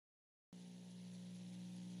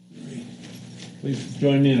Please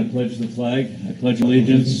join me in a pledge of the flag. I pledge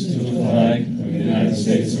allegiance to the flag of the United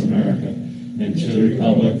States of America and to the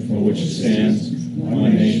republic for which it stands,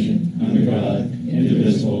 one nation, under God,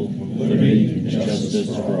 indivisible, with liberty and justice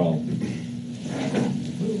for all.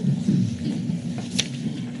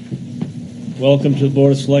 Welcome to the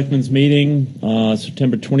Board of Selectmen's meeting,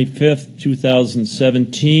 September 25th,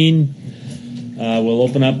 2017. We'll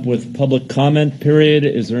open up with public comment period.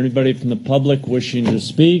 Is there anybody from the public wishing to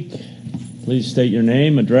speak? Please state your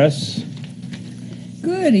name, address.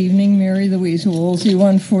 Good evening, Mary Louise Woolsey,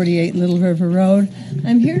 148 Little River Road.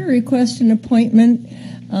 I'm here to request an appointment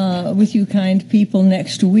with you kind people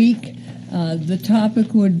next week. The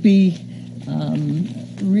topic would be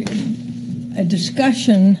a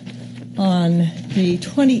discussion on the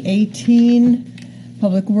 2018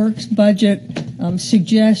 Public Works budget,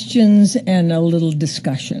 suggestions, and a little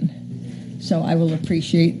discussion. So I will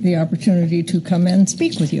appreciate the opportunity to come and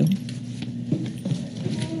speak with you.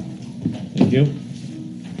 Thank you.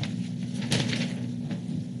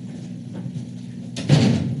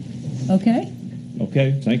 Okay?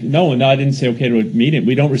 Okay, thank you. No, I didn't say okay to a meeting.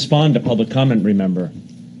 We don't respond to public comment, remember.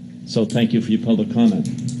 So thank you for your public comment.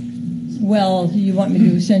 Well, do you want me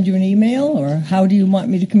to send you an email, or how do you want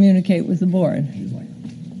me to communicate with the board?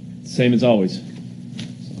 Same as always.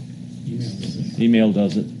 Email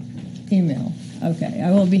does it. Email. Okay,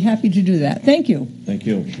 I will be happy to do that. Thank you. Thank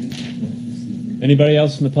you. Anybody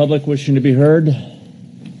else in the public wishing to be heard?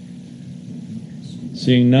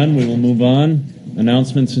 Seeing none, we will move on.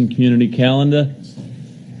 Announcements and community calendar.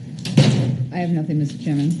 I have nothing, Mr.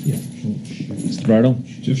 Chairman. Yeah. Mr. Bartle?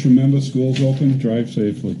 Just remember, school's open, drive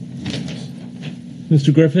safely.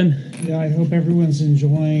 Mr. Griffin? Yeah, I hope everyone's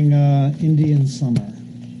enjoying Indian summer.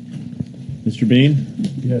 Mr. Bean?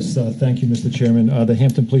 Yes, thank you, Mr. Chairman. The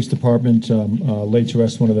Hampton Police Department laid to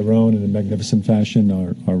rest one of their own in a magnificent fashion.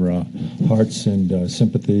 Our hearts and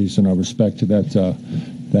sympathies and our respect to that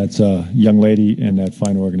young lady and that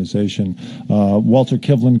fine organization. Walter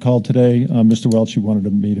Kivlin called today. Mr. Welch, you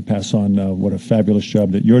wanted me to pass on what a fabulous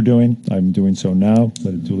job that you're doing. I'm doing so now.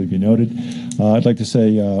 Let it duly be noted. I'd like to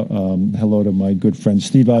say hello to my good friend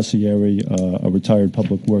Steve Ossieri, a retired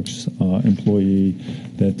Public Works employee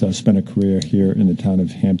that spent a career here in the town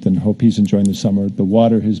of Hampton. Hope he's enjoying the summer. The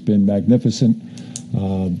water has been magnificent.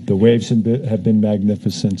 The waves have been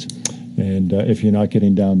magnificent. And if you're not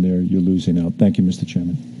getting down there, you're losing out. Thank you, Mr.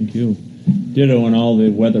 Chairman. Thank you. Ditto on all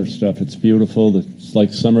the weather stuff. It's beautiful. It's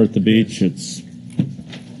like summer at the beach. It's,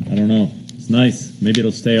 I don't know. It's nice. Maybe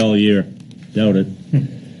it'll stay all year. Doubt it.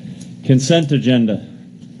 Consent agenda.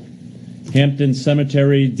 Hampton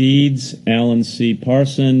Cemetery deeds, Alan C.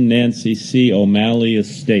 Parson, Nancy C. O'Malley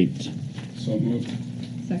estate. So moved.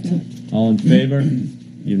 Second. All in favor?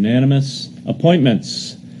 Unanimous.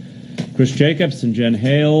 Appointments. Chris Jacobs and Jen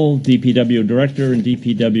Hale, DPW Director and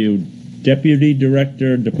DPW Deputy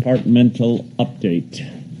Director, Departmental Update.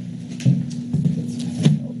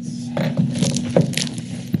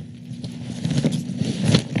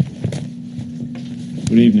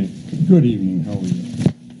 Good evening. Good evening. How are you?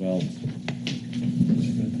 Well,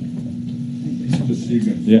 Just so you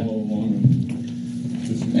can Yeah. follow along.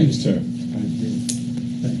 Thanks, sir. Thank you.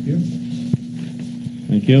 Thank you.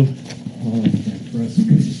 thank you.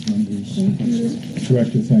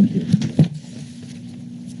 Director, thank you.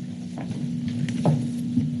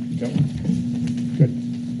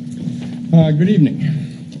 Good evening.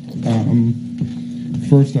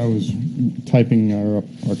 First, I was typing our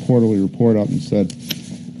quarterly report up and said,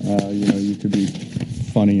 you could be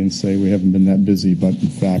funny and say we haven't been that busy, but in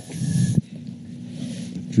fact,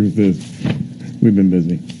 the truth is, we've been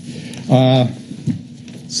busy.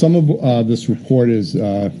 Some of this report is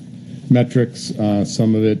metrics.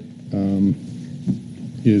 Some of it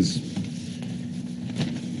is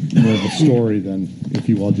more of a story than, if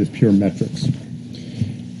you will, just pure metrics.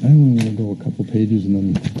 I only want to go a couple pages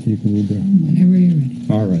and then you can read there. Whenever you're ready.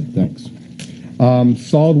 All right, thanks.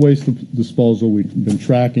 Solid waste disposal, we've been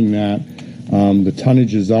tracking that. The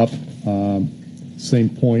tonnage is up. Same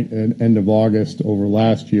point at end of August over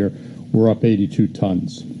last year, we're up 82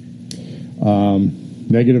 tons.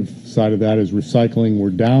 Negative side of that is recycling. We're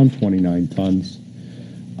down 29 tons.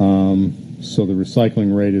 So the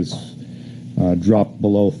recycling rate is dropped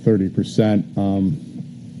below 30%.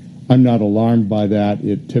 I'm not alarmed by that.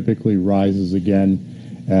 It typically rises again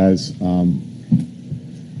as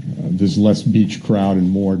there's less beach crowd and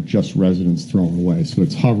more just residents thrown away. So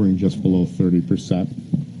it's hovering just below 30%.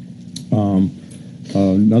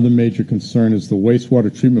 Another major concern is the wastewater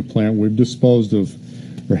treatment plant. We've disposed of,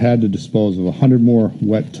 or had to dispose of, 100 more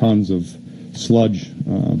wet tons of sludge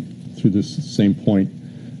through this same point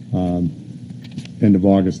end of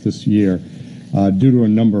August this year. due to a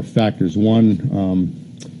number of factors. One,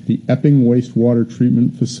 the Epping wastewater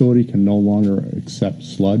treatment facility can no longer accept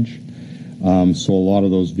sludge. So a lot of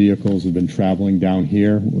those vehicles have been traveling down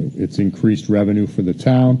here. It's increased revenue for the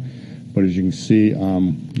town, but as you can see,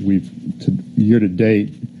 year to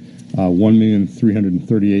date,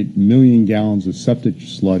 1,338,000,000 gallons of septic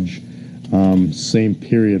sludge. Same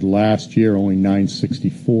period last year, only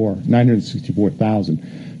 964,000.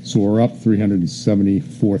 So we're up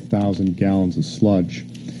 374,000 gallons of sludge.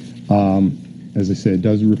 As I said, it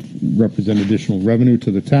does represent additional revenue to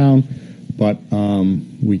the town, but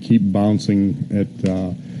we keep bouncing at.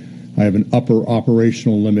 I have an upper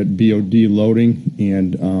operational limit BOD loading,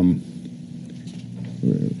 and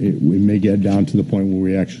we may get down to the point where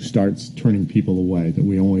we actually start turning people away, that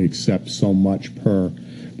we only accept so much per.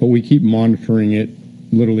 But we keep monitoring it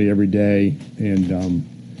literally every day, and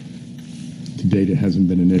to date it hasn't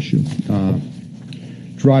been an issue.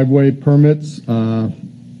 Driveway permits,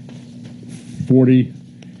 40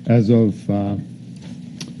 as of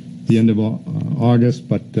the end of August,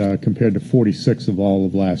 but compared to 46 of all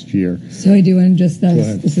of last year. So I do want to just,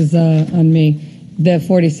 ahead. this is on me. The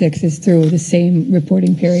 46 is through the same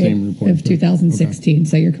reporting period Same reporting of period. 2016.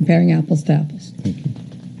 So you're comparing apples to apples. Thank you.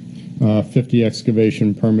 50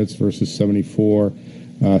 excavation permits versus 74.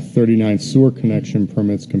 39 sewer connection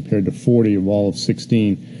permits compared to 40 of all of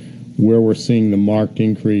 16. Where we're seeing the marked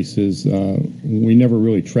increases, we never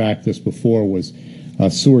really tracked this before, was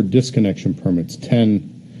sewer disconnection permits, 10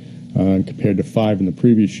 compared to 5 in the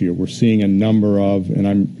previous year. We're seeing a number of, and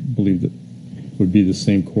I believe that would be the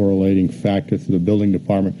same correlating factor for the building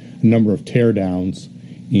department, a number of tear downs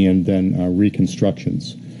and then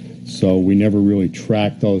reconstructions. So we never really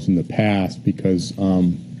tracked those in the past because,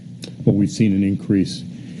 but we've seen an increase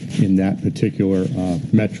in that particular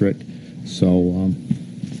metric. So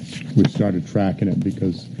we started tracking it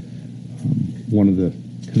because one of the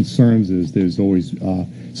concerns is there's always,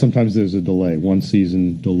 sometimes there's a delay, one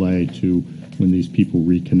season delay to when these people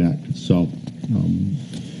reconnect. So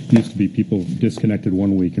used to be people disconnected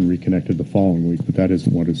one week and reconnected the following week, but that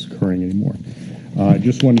isn't what is occurring anymore. I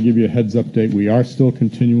just want to give you a heads update. We are still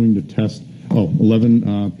continuing to test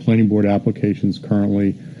 11 planning board applications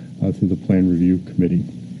currently through the Plan Review Committee.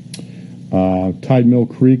 Tide Mill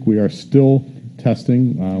Creek, we are still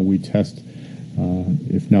testing. We test,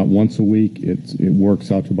 if not once a week, it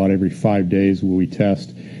works out to about every 5 days where we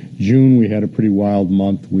test. June, we had a pretty wild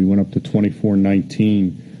month. We went up to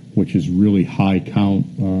 2419, which is really high count.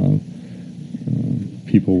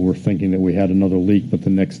 People were thinking that we had another leak, but the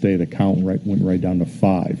next day the count went right down to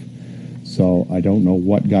 5. So I don't know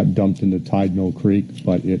what got dumped into Tide Mill Creek,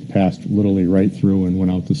 but it passed literally right through and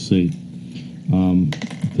went out to sea.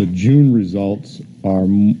 The June results are,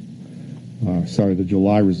 the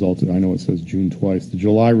July results, I know it says June twice. The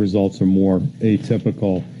July results are more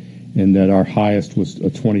atypical in that our highest was a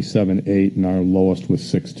 27.8 and our lowest was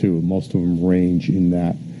 6.2. Most of them range in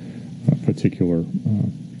that particular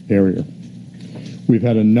area. We've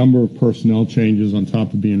had a number of personnel changes on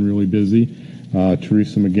top of being really busy.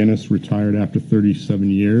 Teresa McGinnis retired after 37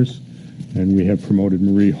 years, and we have promoted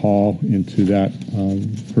Marie Hall into that,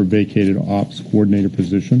 her vacated ops coordinator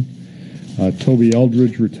position. Toby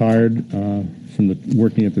Eldridge retired from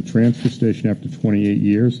working at the transfer station after 28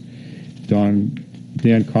 years. Dan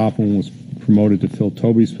Coughlin was promoted to fill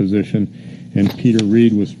Toby's position, and Peter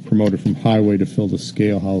Reed was promoted from highway to fill the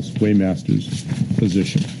Scale House Waymaster's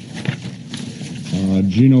position.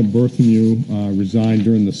 Gino Berthenu resigned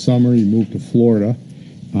during the summer. He moved to Florida.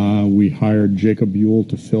 We hired Jacob Buell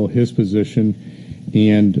to fill his position,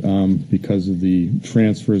 and because of the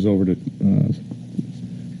transfers over to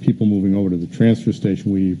people moving over to the transfer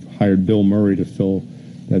station, we've hired Bill Murray to fill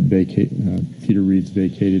that Peter Reed's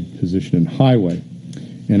vacated position in highway.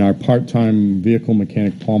 And our part-time vehicle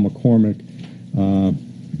mechanic, Paul McCormick,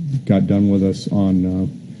 got done with us on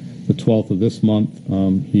the 12th of this month.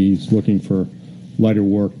 He's looking for lighter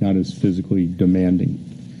work, not as physically demanding.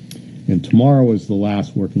 And tomorrow is the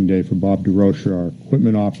last working day for Bob DeRocher, our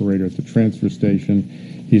equipment operator at the transfer station.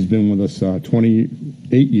 He's been with us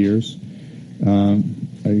 28 years. I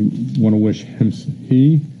want to wish him,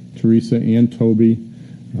 Teresa, and Toby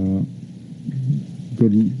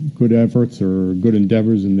good efforts or good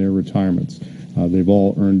endeavors in their retirements. They've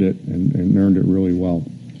all earned it and earned it really well.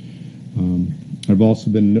 I've also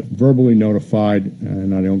been verbally notified,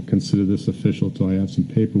 and I don't consider this official until I have some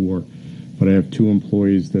paperwork, but I have 2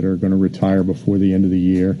 employees that are going to retire before the end of the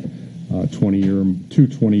year, 2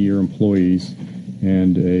 20-year employees,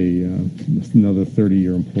 and another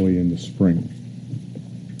 30-year employee in the spring.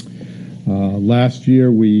 Last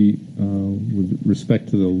year, we, with respect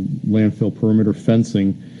to the landfill perimeter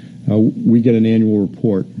fencing, We get an annual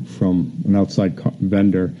report from an outside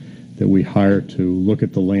vendor that we hire to look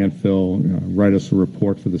at the landfill, write us a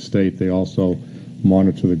report for the state. They also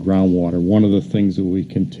monitor the groundwater. One of the things that we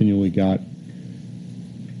continually got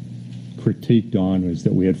critiqued on is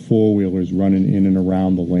that we had four-wheelers running in and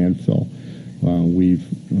around the landfill. We've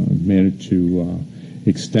managed to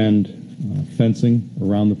extend fencing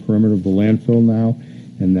around the perimeter of the landfill now,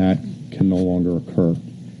 and that can no longer occur.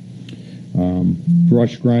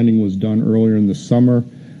 Brush grinding was done earlier in the summer.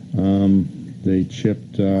 They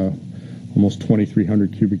chipped almost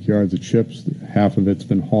 2,300 cubic yards of chips. Half of it's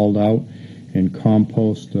been hauled out. And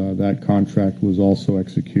compost, that contract was also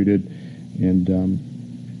executed. And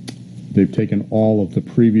they've taken all of the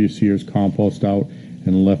previous year's compost out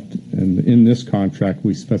and left. And in this contract,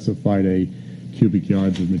 we specified a cubic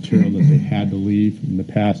yards of material that they had to leave. In the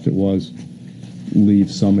past, it was leave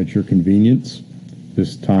some at your convenience.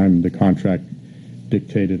 This time, the contract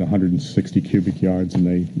dictated 160 cubic yards, and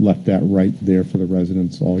they left that right there for the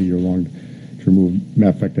residents all year long to remove. Matter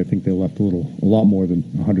of fact, I think they left a lot more than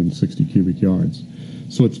 160 cubic yards.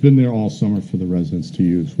 So it's been there all summer for the residents to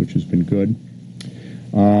use, which has been good.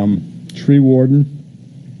 Tree warden.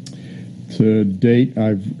 To date,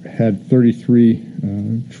 I've had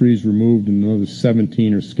 33 trees removed, and another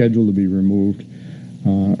 17 are scheduled to be removed.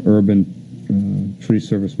 Urban Tree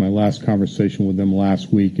Service, my last conversation with them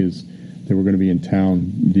last week is they were going to be in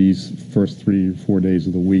town these first 3 or 4 days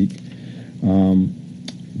of the week.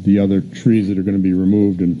 The other trees that are going to be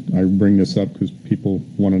removed, and I bring this up because people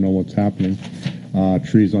want to know what's happening,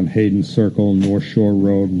 trees on Hayden Circle, North Shore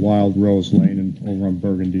Road, Wild Rose Lane, and over on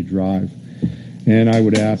Burgundy Drive. And I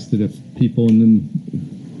would ask that if people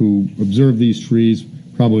who observe these trees,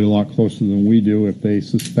 probably a lot closer than we do, if they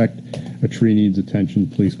suspect a tree needs attention,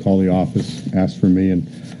 please call the office, ask for me, and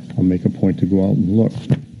I'll make a point to go out and look.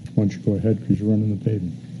 Why don't you go ahead, because you're running the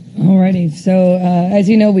paving. Alrighty, so as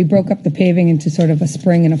you know, we broke up the paving into sort of a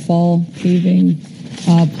spring and a fall paving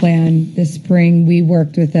plan. This spring, we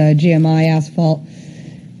worked with GMI Asphalt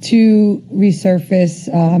to resurface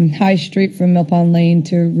High Street from Mill Pond Lane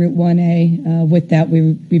to Route 1A. With that,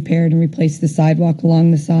 we repaired and replaced the sidewalk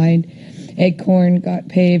along the side. Acorn got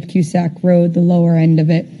paved, Cusack Road, the lower end of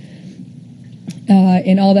it.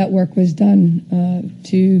 And all that work was done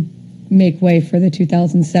to make way for the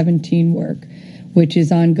 2017 work, which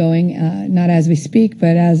is ongoing, not as we speak,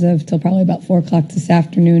 but as of till probably about 4 o'clock this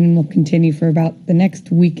afternoon, and will continue for about the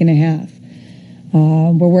next week and a half.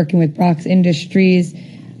 We're working with Brock's Industries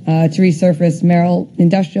to resurface Merrill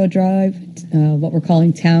Industrial Drive, what we're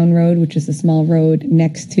calling Town Road, which is a small road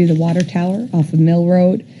next to the water tower off of Mill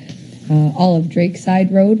Road. All of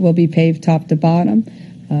Drakeside Road will be paved top to bottom.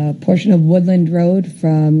 Portion of Woodland Road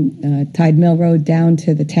from Tide Mill Road down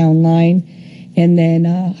to the town line, and then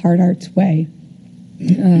Hard Arts Way.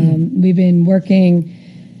 We've been working,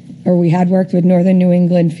 or we had worked with Northern New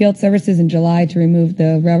England Field Services in July to remove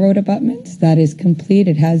the railroad abutments. That is complete.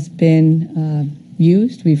 It has been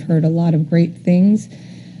used. We've heard a lot of great things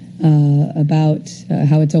about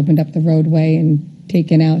how it's opened up the roadway and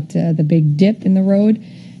taken out the big dip in the road.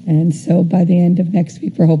 And so by the end of next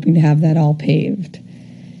week, we're hoping to have that all paved.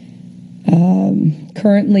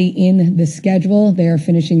 Currently in the schedule, they are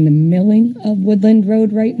finishing the milling of Woodland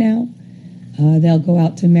Road right now. They'll go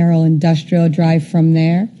out to Merrill Industrial Drive from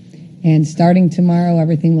there. And starting tomorrow,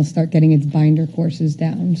 everything will start getting its binder courses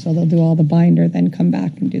down. So they'll do all the binder, then come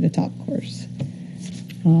back and do the top course.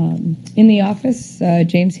 In the office,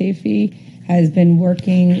 James Hafey has been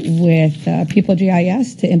working with People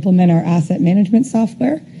GIS to implement our asset management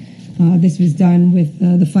software. This was done with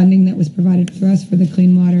the funding that was provided for us for the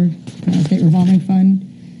Clean Water State Revolving Fund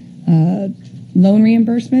loan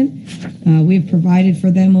reimbursement. We've provided for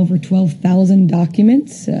them over 12,000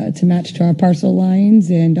 documents to match to our parcel lines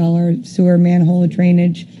and all our sewer, manhole,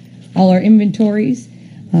 drainage, all our inventories.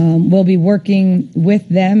 We'll be working with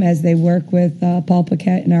them as they work with Paul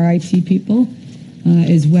Paquette and our IT people,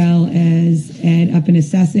 as well as Ed up in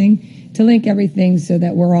assessing, to link everything so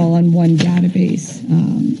that we're all on one database.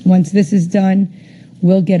 Once this is done,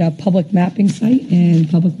 we'll get a public mapping site, and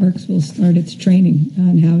Public Works will start its training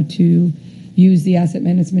on how to use the asset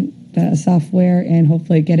management software and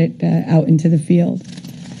hopefully get it out into the field.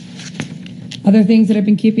 Other things that have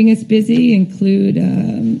been keeping us busy include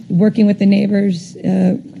working with the neighbors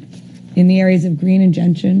in the areas of Green and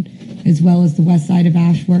Gentian, as well as the west side of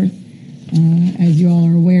Ashworth. As you all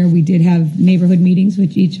are aware, we did have neighborhood meetings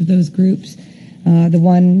with each of those groups. The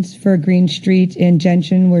ones for Green Street and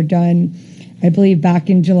Gentian were done, I believe, back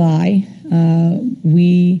in July.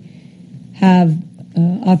 We have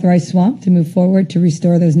authorized Swamp to move forward to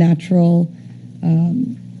restore those natural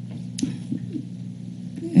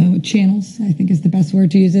channels, I think is the best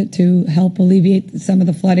word to use it, to help alleviate some of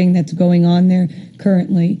the flooding that's going on there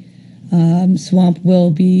currently. Swamp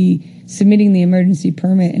will be submitting the emergency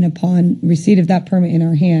permit, and upon receipt of that permit in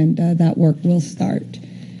our hand, that work will start.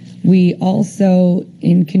 We also,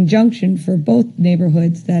 in conjunction for both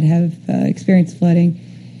neighborhoods that have experienced flooding,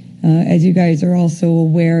 as you guys are also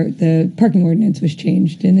aware, the parking ordinance was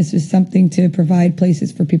changed, and this is something to provide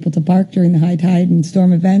places for people to park during the high tide and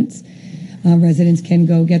storm events. Residents can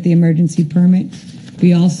go get the emergency permit.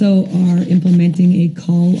 We also are implementing a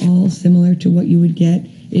call-all similar to what you would get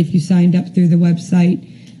if you signed up through the website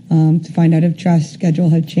to find out if trust schedule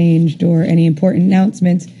had changed or any important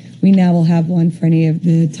announcements. We now will have one for any of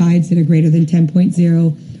the tides that are greater than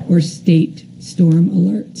 10.0 or state storm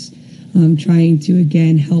alerts. Trying to,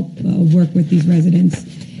 again, help work with these residents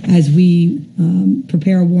as we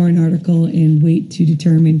prepare a warrant article and wait to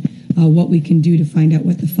determine what we can do to find out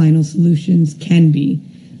what the final solutions can be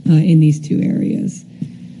in these two areas.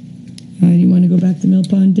 You want to go back to Mill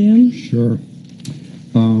Pond Dam? Sure.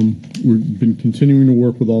 We've been continuing to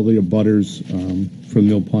work with all the abutters for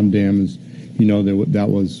Mill Pond Dam. As you know, that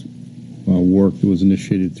was work that was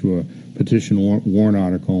initiated through a petition warrant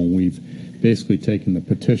article, and we've basically taken the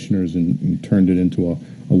petitioners and turned it into a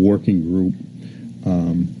working group.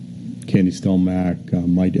 Candy Stelmack,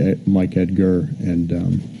 Mike Edgar, and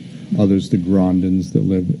others, the Grondins that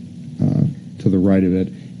live to the right of it.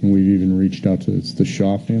 And we've even reached out to the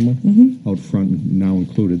Shaw family out front, and now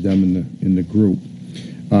included them in the group.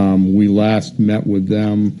 We last met with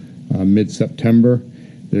them mid-September.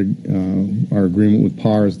 Our agreement with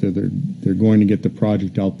PAR is that they're going to get the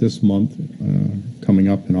project out this month, coming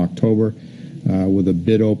up in October, with a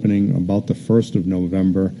bid opening about the 1st of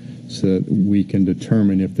November, so that we can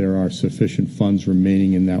determine if there are sufficient funds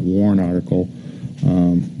remaining in that warrant article.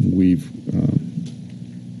 We've,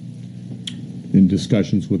 in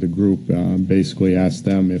discussions with the group, basically asked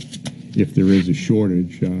them if there is a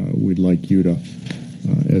shortage, we'd like you to,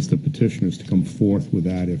 as the petitioners, to come forth with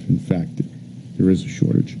that if in fact there is a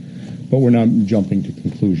shortage. But we're not jumping to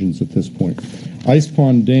conclusions at this point. Ice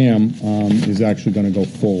Pond Dam is actually going to go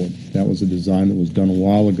forward. That was a design that was done a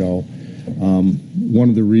while ago. One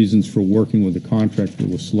of the reasons for working with the contractor that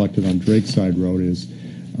was selected on Drakeside Road is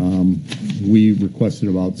we requested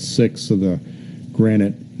about 6 of the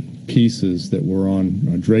granite pieces that were on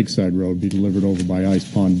Drakeside Road be delivered over by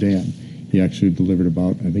Ice Pond Dam. He actually delivered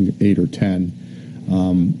about, I think, 8 or 10.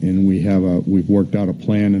 And we've worked out a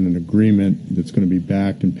plan and an agreement that's going to be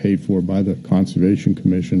backed and paid for by the Conservation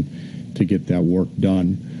Commission to get that work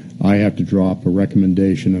done. I have to draw up a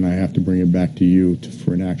recommendation, and I have to bring it back to you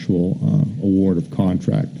for an actual award of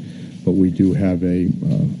contract. But we do have a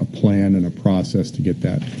plan and a process to get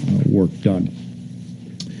that work done.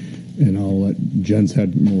 And I'll let Jen's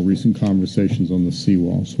had more recent conversations on the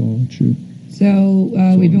seawall, so I'll let you.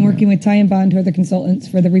 So we've been working with Ty and Bond, who are the consultants,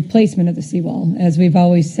 for the replacement of the seawall. As we've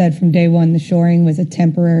always said from day one, the shoring was a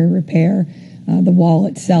temporary repair. The wall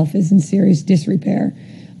itself is in serious disrepair.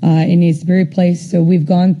 It needs to be replaced. So we've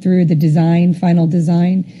gone through the design, final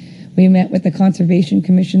design. We met with the Conservation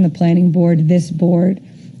Commission, the Planning Board, this board,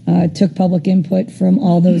 took public input from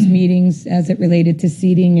all those meetings as it related to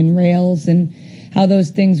seating and rails and how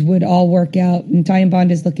those things would all work out. And Ty and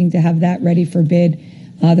Bond is looking to have that ready for bid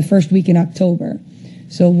the first week in October.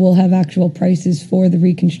 So we'll have actual prices for the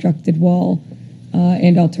reconstructed wall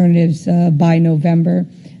and alternatives by November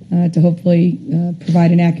to hopefully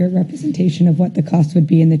provide an accurate representation of what the cost would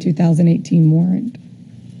be in the 2018 warrant.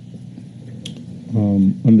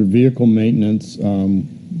 Under vehicle maintenance, I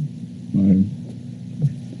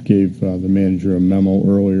gave the manager a memo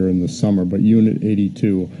earlier in the summer, but Unit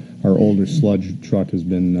 82, our older sludge truck, has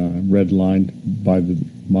been redlined by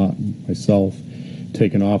myself,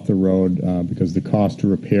 taken off the road because the cost to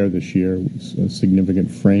repair this year was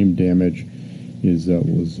significant frame damage was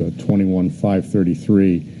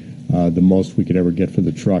 $21,533. The most we could ever get for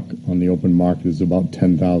the truck on the open market is about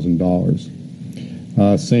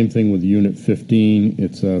 $10,000. Same thing with Unit 15.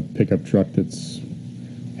 It's a pickup truck that's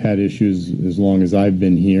had issues as long as I've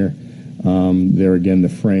been here. There again, the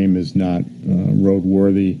frame is not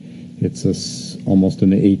roadworthy. It's almost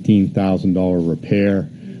an $18,000 repair.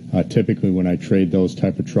 Typically, when I trade those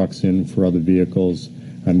type of trucks in for other vehicles,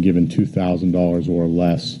 I'm given $2,000 or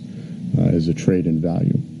less as a trade-in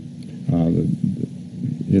value.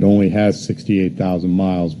 It only has 68,000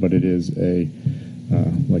 miles, but it is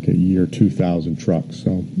like a year 2000 truck.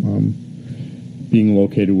 So being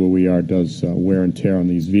located where we are does wear and tear on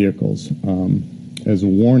these vehicles. As a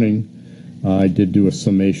warning, I did do a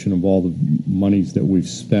summation of all the monies that we've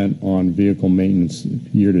spent on vehicle maintenance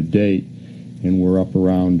year to date, and we're up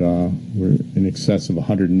around we're in excess of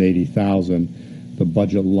 180,000. The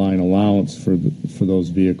budget line allowance for those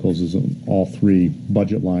vehicles is all three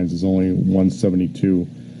budget lines is only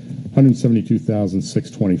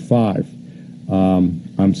 172,625.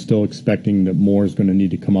 I'm still expecting that more is going to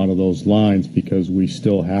need to come out of those lines because we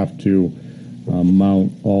still have to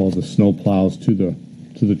mount all of the snow plows to the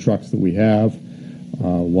trucks that we have,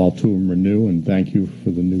 while two of them are new, and thank you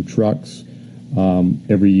for the new trucks.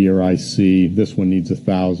 Every year I see this one needs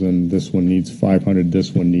 1,000, this one needs 500,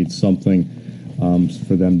 this one needs something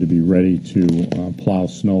for them to be ready to plow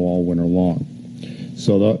snow all winter long.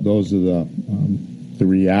 So those are the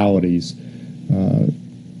realities.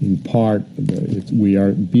 In part, we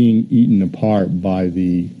are being eaten apart by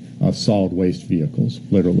the solid waste vehicles,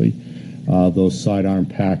 literally. Those sidearm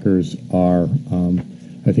packers are,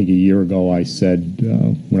 I think a year ago I said,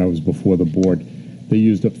 when I was before the board, they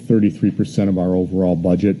used up 33% of our overall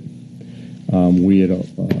budget. We had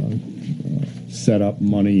set up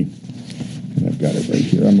money, and I've got it right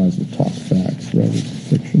here. I might as well talk facts rather than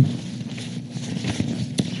fiction.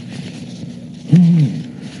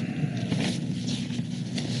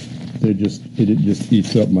 It just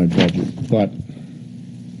eats up my budget. But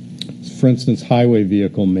for instance, highway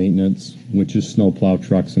vehicle maintenance, which is snowplow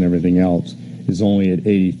trucks and everything else, is only at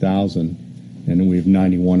 80,000, and we have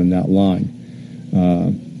 91 in that line.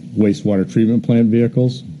 Wastewater treatment plant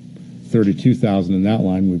vehicles, 32,000 in that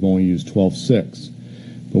line. We've only used 12.6,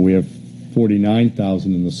 but we have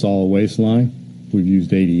 49,000 in the solid waste line. We've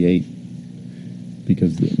used 88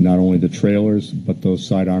 because not only the trailers, but those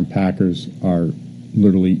sidearm packers are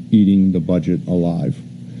literally eating the budget alive.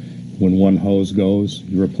 When one hose goes,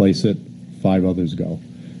 you replace it, 5 others go.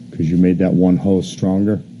 Because you made that one hose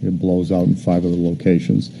stronger, it blows out in 5 other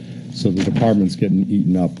locations. So the department's getting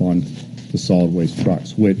eaten up on the solid waste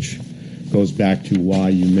trucks, which goes back to why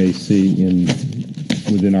you may see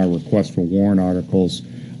within our request for warrant articles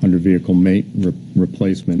under vehicle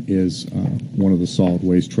replacement is one of the solid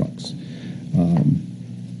waste trucks.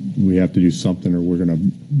 We have to do something, or we're going to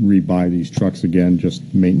rebuy these trucks again, just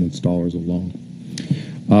maintenance dollars alone.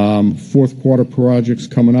 Fourth quarter projects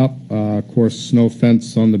coming up. Of course, snow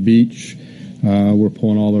fence on the beach. We're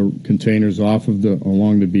pulling all the containers off of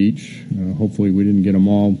along the beach. Hopefully, we didn't get them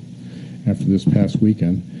all after this past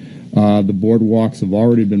weekend. The boardwalks have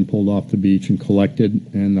already been pulled off the beach and collected,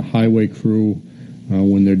 and the highway crew,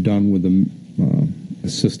 when they're done with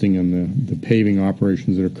assisting in the paving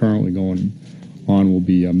operations that are currently going on, will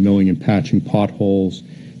be milling and patching potholes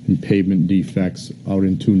and pavement defects out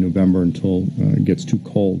into November until it gets too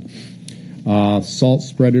cold. Salt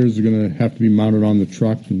spreaders are going to have to be mounted on the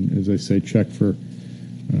truck, and as I say, prepare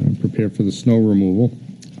for the snow removal.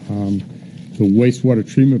 The wastewater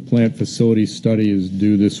treatment plant facility study is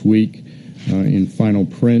due this week in final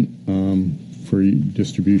print for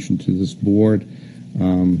distribution to this board.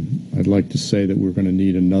 I'd like to say that we're going to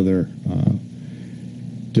need another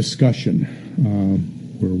discussion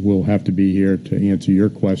where we'll have to be here to answer your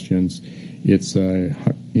questions. It's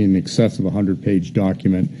in excess of a 100-page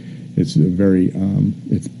document. It's it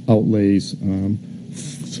outlays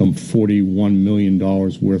some $41 million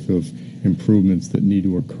worth of improvements that need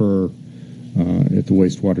to occur at the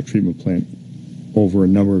wastewater treatment plant over a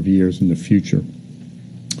number of years in the future.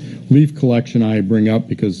 Leaf collection I bring up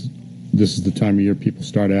because this is the time of year people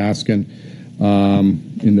start asking.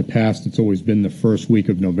 In the past, it's always been the first week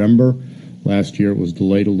of November. Last year, it was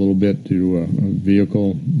delayed a little bit due to a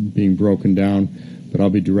vehicle being broken down, but I'll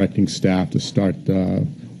be directing staff to start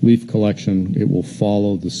leaf collection. It will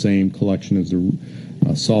follow the same collection as the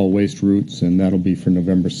solid waste routes, and that'll be for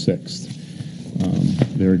November 6th.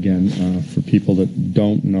 There again, for people that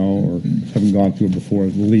don't know or haven't gone through it before,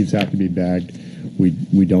 the leaves have to be bagged.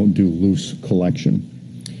 We don't do loose collection.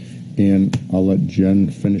 And I'll let Jen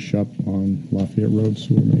finish up on Lafayette Road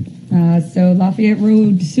sewer main. So Lafayette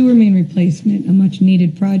Road sewer main replacement, a much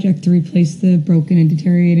needed project to replace the broken and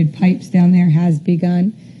deteriorated pipes down there, has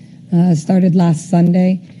begun. Started last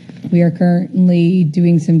Sunday. We are currently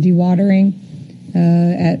doing some dewatering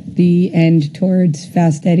at the end towards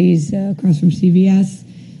Fast Eddie's across from CVS,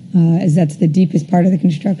 as that's the deepest part of the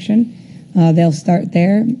construction. They'll start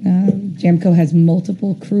there. Jamco has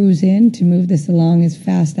multiple crews in to move this along as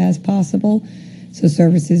fast as possible. So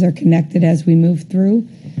services are connected as we move through,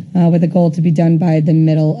 with a goal to be done by the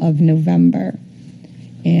middle of November.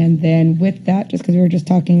 And then with that, just because we were just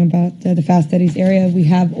talking about the Fast Eddie's area, we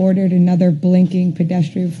have ordered another blinking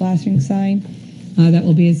pedestrian flashing sign that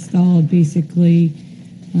will be installed basically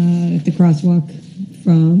at the crosswalk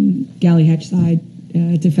from Galley Hatch side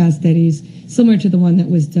to Fast Eddie's, similar to the one that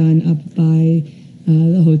was done up by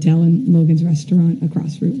the hotel and Logan's Restaurant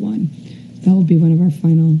across Route 1. that will be one of our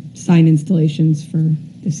final sign installations for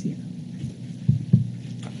this year.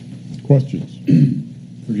 Questions?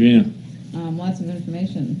 Virginia. Lots of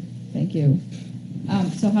information. Thank you.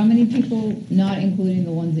 So how many people, not including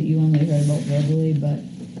the ones that you only heard about verbally, but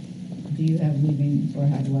do you have leaving or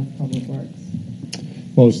have left Public Works?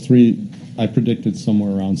 Well, it's 3. I predicted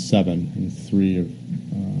somewhere around 7, and 3 have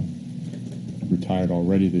retired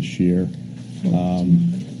already this year.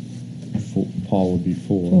 Paul would be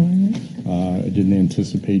 4. I didn't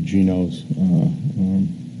anticipate Gino's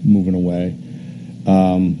moving away.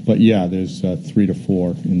 But yeah, there's 3 to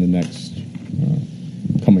 4 in the next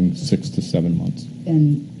coming 6 to 7 months.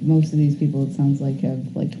 And most of these people, it sounds like,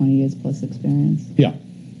 have like 20 years plus experience. Yeah,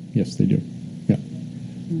 yes, they do. Yeah,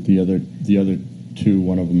 the other 2,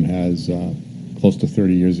 one of them has close to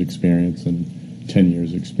 30 years experience and 10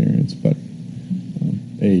 years experience, but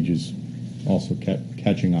age is also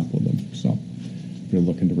catching up with them, so they're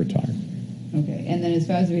looking to retire. Okay, and then as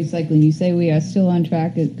far as the recycling, you say we are still on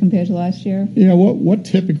track compared to last year? Yeah, what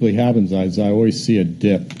typically happens is I always see a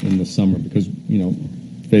dip in the summer because,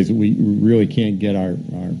 face it, we really can't get our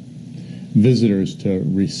visitors to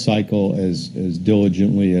recycle as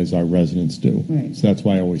diligently as our residents do. Right. So that's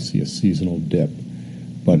why I always see a seasonal dip,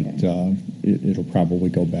 but Okay. it'll probably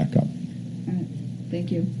go back up. All right,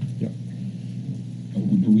 thank you. Yeah.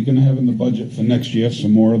 Are we going to have in the budget for next year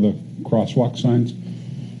some more of the crosswalk signs?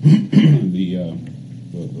 the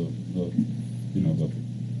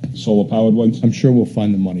solar powered ones? I'm sure we'll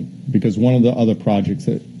find the money because one of the other projects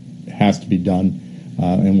that has to be done,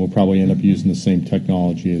 and we'll probably end up using the same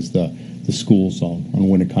technology, is the school zone on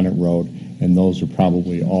Winnicott Road, and those are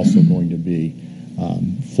probably also going to be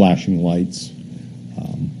flashing lights,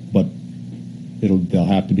 but there'll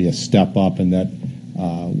have to be a step up, and that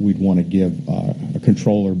we'd want to give a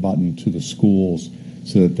controller button to the schools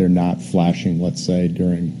so that they're not flashing, let's say,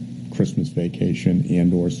 during Christmas vacation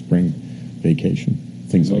and or spring vacation,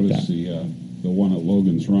 things like Notice that. the one at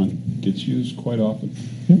Logan's Run gets used quite often.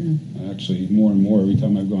 Yeah. Actually, more and more every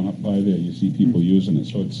time I've gone up by there, you see people using it.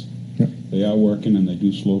 So they are working, and they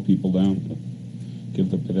do slow people down to give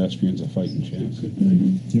the pedestrians a fighting chance.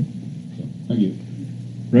 Yeah. So, thank you.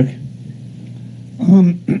 Rick.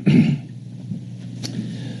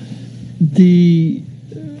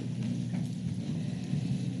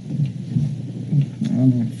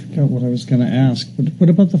 I forgot what I was going to ask, but what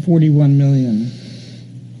about the 41 million?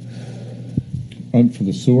 For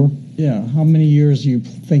the sewer, Yeah, how many years are you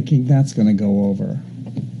thinking that's going to go over?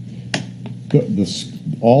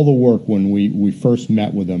 all the work when we first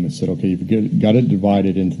met with them and said, okay, you've got it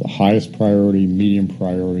divided into the highest priority, medium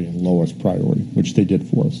priority, and lowest priority, which they did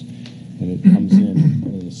for us. And it comes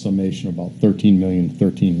in a summation of about 13 million,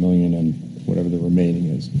 and whatever the remaining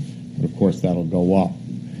is. But of course, that'll go up.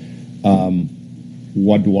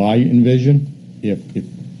 What do I envision? If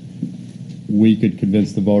we could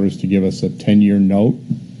convince the voters to give us a 10-year note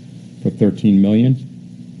for 13 million,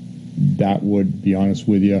 that would, be honest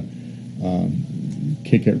with you,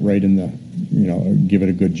 kick it right in the, give it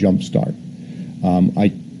a good jump start.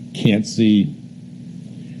 I can't see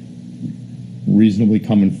reasonably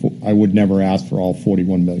coming. I would never ask for all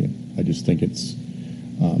 41 million. I just think it's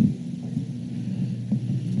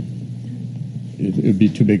it would be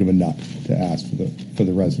too big of a nut to ask for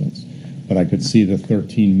the residents. But I could see the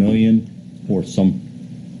 13 million for some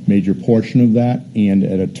major portion of that, and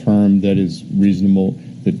at a term that is reasonable,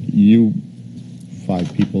 that you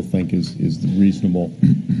 5 people think is reasonable,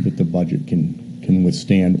 that the budget can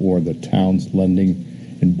withstand, or the town's lending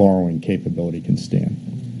and borrowing capability can stand.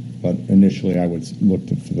 But initially, I would look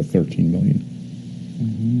for the 13 million.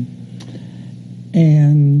 Mm-hmm.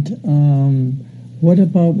 And what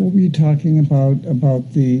about what were you talking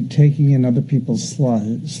about the taking in other people's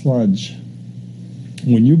sludge?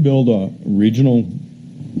 When you build a regional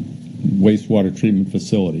wastewater treatment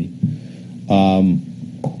facility,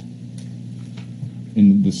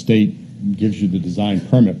 and the state gives you the design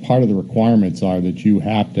permit, part of the requirements are that you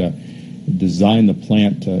have to design the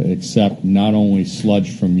plant to accept not only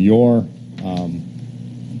sludge from your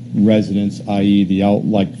residents, i.e.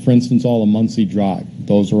 like for instance, all of Muncie Drive,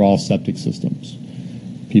 those are all septic systems.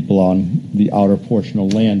 People on the outer portion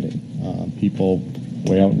of Landing, people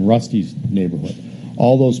way out in Rusty's neighborhood,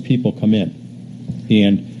 all those people come in,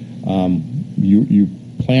 and your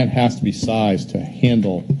plant has to be sized to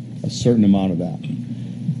handle a certain amount of that.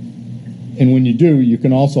 And when you do, you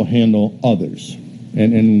can also handle others.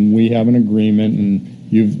 And we have an agreement, and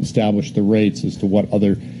you've established the rates as to what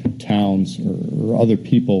other towns or other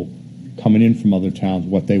people coming in from other towns,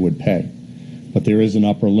 what they would pay. But there is an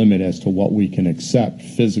upper limit as to what we can accept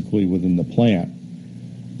physically within the plant.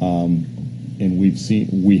 and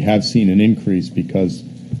we have seen an increase because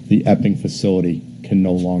the Epping facility can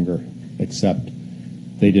no longer accept.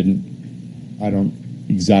 I don't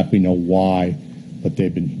exactly know why, but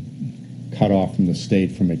they've been cut off from the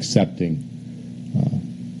state from accepting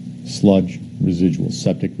sludge residuals,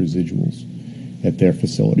 septic residuals at their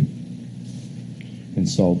facility. And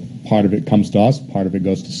so part of it comes to us, part of it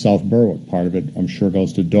goes to South Berwick, part of it I'm sure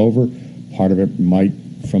goes to Dover, part of it might,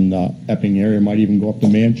 from the Epping area, might even go up to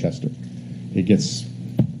Manchester. It gets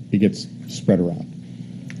spread around.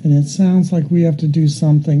 And it sounds like we have to do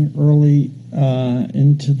something early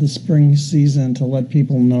into the spring season to let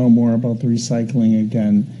people know more about the recycling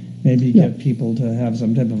again. Maybe get people to have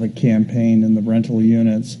some type of a campaign in the rental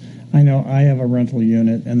units. I know I have a rental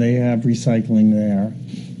unit, and they have recycling there,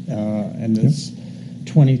 and it's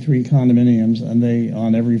 23 condominiums, and they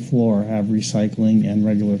on every floor have recycling and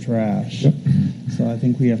regular trash. Yep. So I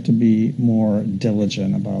think we have to be more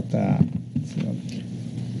diligent about that. So.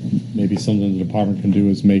 Maybe something the department can do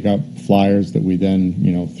is make up flyers that we then,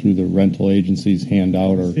 through the rental agencies hand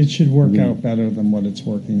out. Or it should work out better than what it's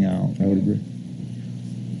working out. I would agree.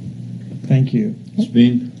 Thank you.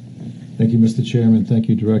 Speen? Thank you, Mr. Chairman. Thank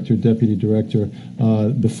you, Director, Deputy Director.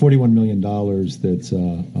 The $41 million that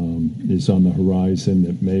is on the horizon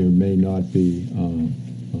that may or may not be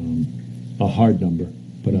a hard number,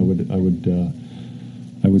 but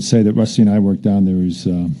I would say that Rusty and I worked down there as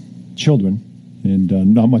children, and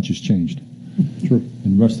not much has changed. True.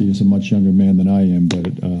 And Rusty is a much younger man than I am, but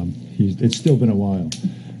it's still been a while.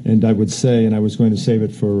 And I would say, and I was going to save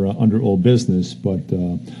it for under old business, but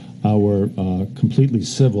our completely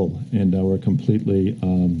civil and our completely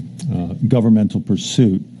governmental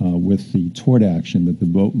pursuit with the tort action that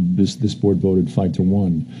this board voted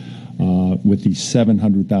 5-1 with the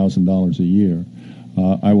 $700,000 a year.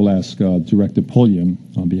 I will ask Director Pulliam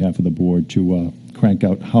on behalf of the board to crank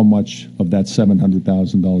out how much of that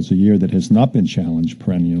 $700,000 a year that has not been challenged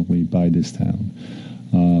perennially by this town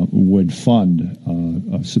would fund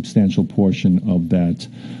a substantial portion of that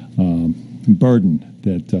burden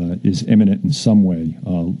that is imminent in some way,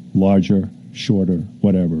 larger, shorter,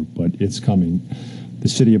 whatever, but it's coming. The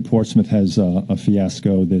city of Portsmouth has a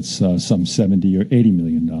fiasco that's some $70 or $80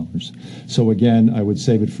 million. So again, I would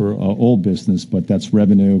save it for old business, but that's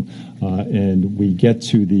revenue, and we get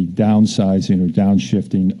to the downsizing or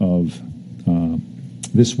downshifting of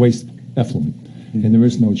this waste effluent, and there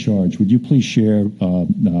is no charge. Would you please share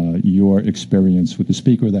your experience with the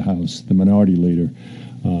Speaker of the House, the Minority Leader,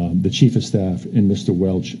 the Chief of Staff, and Mr.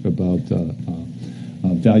 Welch about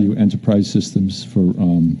value enterprise systems for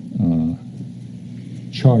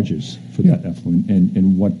charges for that effluent,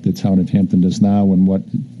 and what the town of Hampton does now, and what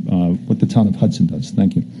the town of Hudson does.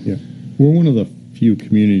 Thank you. Yeah, we're one of the few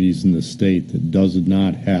communities in the state that does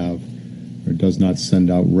not have or does not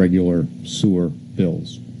send out regular sewer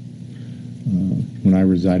bills. When I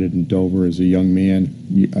resided in Dover as a young man,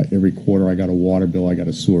 every quarter I got a water bill, I got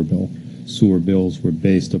a sewer bill. Sewer bills were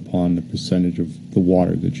based upon the percentage of the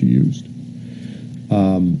water that you used.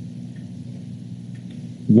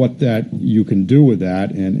 What that you can do with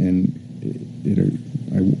that, and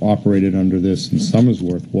I operated under this in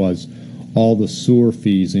Somersworth, was all the sewer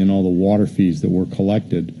fees and all the water fees that were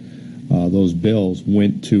collected, those bills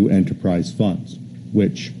went to enterprise funds,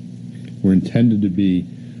 which were intended to be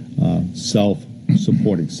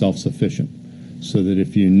self-supporting, self-sufficient, so that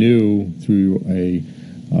if you knew through a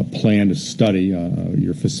plan to study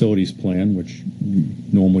your facilities plan, which you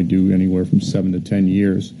normally do anywhere from 7 to 10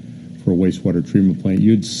 years for a wastewater treatment plant,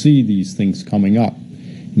 you'd see these things coming up,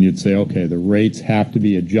 and you'd say, okay, the rates have to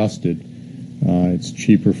be adjusted. It's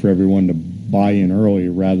cheaper for everyone to buy in early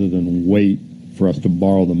rather than wait for us to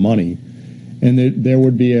borrow the money, and there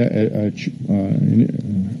would be an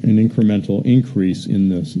incremental increase in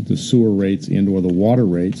the sewer rates and or the water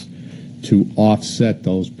rates to offset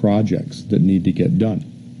those projects that need to get done.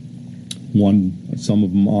 Some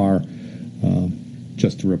of them are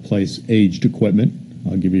just to replace aged equipment.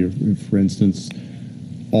 I'll give you, for instance,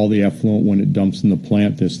 all the effluent when it dumps in the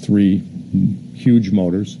plant. There's 3 huge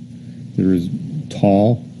motors. They're as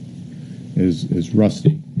tall as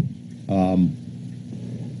rusty.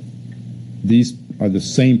 These are the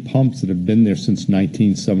same pumps that have been there since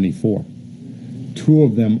 1974. 2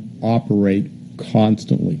 of them operate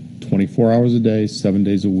constantly, 24 hours a day, 7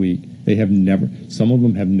 days a week. Some of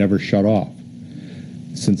them have never shut off.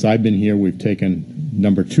 Since I've been here, we've taken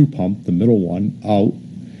number 2 pump, the middle one, out,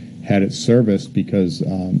 had it serviced because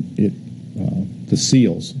the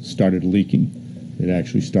seals started leaking. It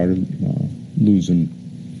actually started losing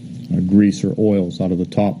grease or oils out of the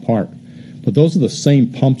top part. But those are the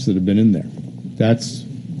same pumps that have been in there. That's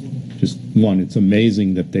just one, it's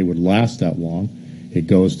amazing that they would last that long. It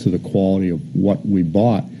goes to the quality of what we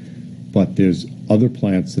bought. But there's other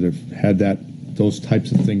plants that have had those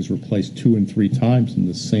types of things replaced 2 and 3 times in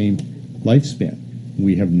the same lifespan.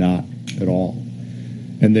 We have not at all.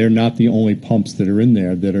 And they're not the only pumps that are in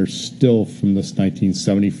there that are still from this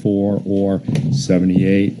 1974 or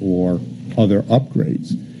 78 or other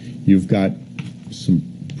upgrades. You've got some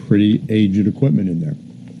pretty aged equipment in there.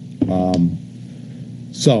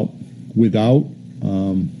 So without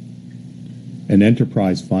an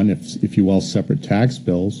enterprise fund, if you will, separate tax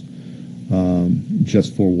bills,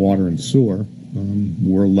 just for water and sewer,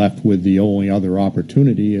 we're left with the only other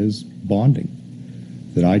opportunity is bonding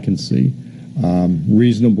that I can see.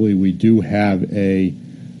 Reasonably, we do have a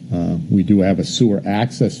sewer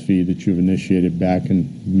access fee that you've initiated back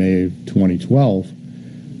in May of 2012,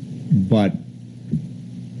 but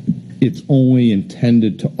it's only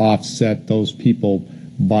intended to offset those people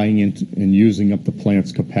buying into and using up the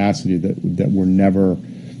plant's capacity that were never,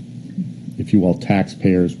 if you will,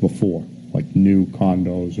 taxpayers before, like new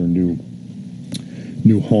condos or new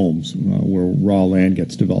homes where raw land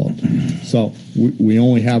gets developed. So we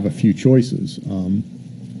only have a few choices.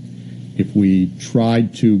 If we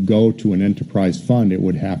tried to go to an enterprise fund, it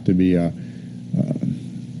would have to be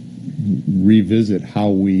revisit how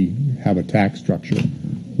we have a tax structure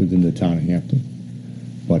within the town of Hampton.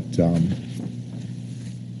 But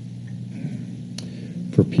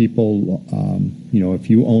for people, if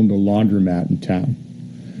you owned a laundromat in town,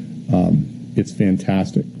 it's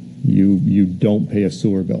fantastic. You don't pay a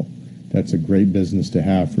sewer bill. That's a great business to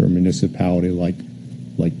have for a municipality like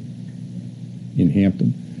in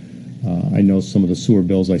Hampton. I know some of the sewer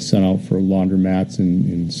bills I sent out for laundromats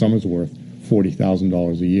in Somersworth,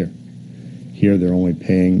 $40,000 a year. Here they're only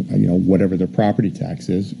paying whatever their property tax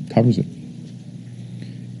is, covers it.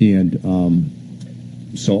 And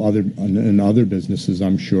so other businesses,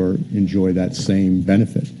 I'm sure, enjoy that same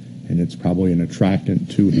benefit, and it's probably an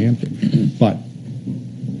attractant to Hampton. But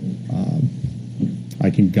I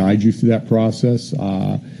can guide you through that process.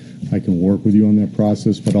 I can work with you on that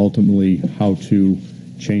process, but ultimately how to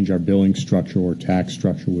change our billing structure or tax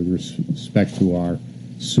structure with respect to our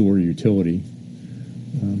sewer utility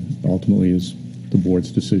ultimately is the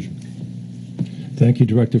board's decision. Thank you,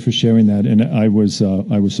 Director, for sharing that. And I was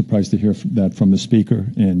surprised to hear that from the speaker,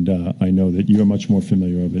 and I know that you're much more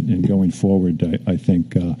familiar with it. And going forward, I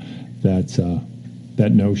think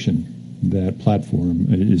that notion, that platform,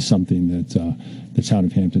 is something that the town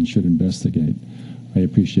of Hampton should investigate. I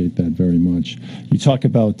appreciate that very much. You talk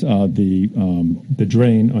about the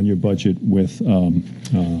drain on your budget with the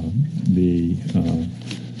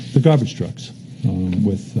garbage trucks,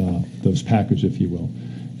 with those packers, if you will.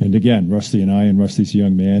 And again, Rusty and I, and Rusty's a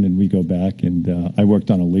young man, and we go back, and I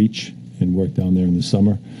worked on a leach and worked down there in the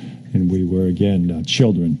summer, and we were, again,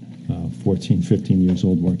 children, 14, 15 years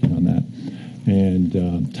old, working on that.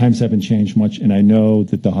 And times haven't changed much, and I know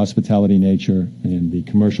that the hospitality nature and the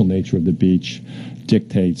commercial nature of the beach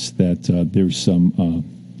dictates that there's some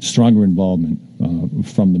stronger involvement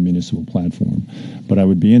from the municipal platform. But I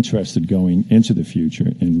would be interested going into the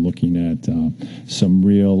future in looking at some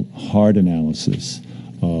real hard analysis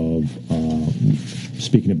of,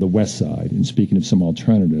 speaking of the west side and speaking of some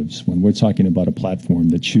alternatives, when we're talking about a platform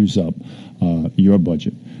that chews up your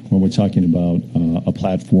budget, when we're talking about a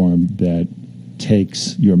platform that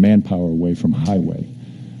takes your manpower away from highway.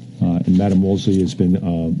 And Madam Woolsey has been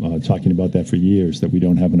talking about that for years, that we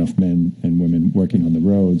don't have enough men and women working on the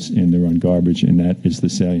roads, and they're on garbage, and that is the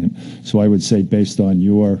salient. So I would say, based on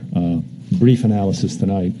your brief analysis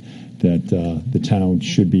tonight, that the town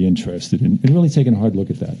should be interested in really taking a hard look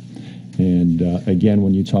at that. And again,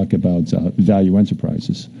 when you talk about value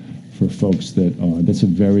enterprises, for folks that's a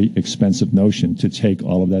very expensive notion to take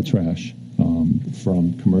all of that trash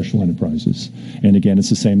from commercial enterprises. And again, it's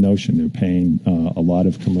the same notion. They're paying a lot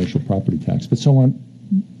of commercial property tax, but so aren't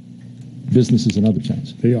businesses in other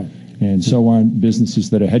towns. They are. And so aren't businesses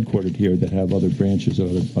that are headquartered here that have other branches or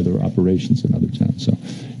other operations in other towns. So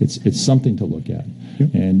it's something to look at.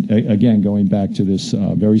 Yep. And again, going back to this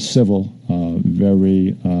very civil,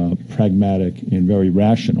 very pragmatic, and very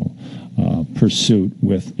rational pursuit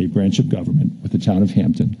with a branch of government, with the town of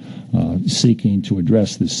Hampton, seeking to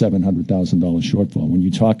address this $700,000 shortfall. When you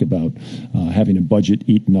talk about having a budget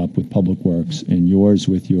eaten up with public works, and yours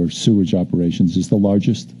with your sewage operations is the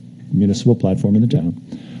largest municipal platform in the town,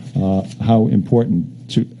 how important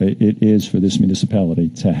it is for this municipality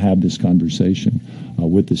to have this conversation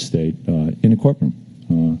with the state in a courtroom.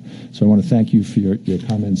 So I want to thank you for your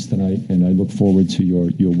comments tonight, and I look forward to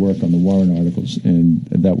your work on the warrant articles, and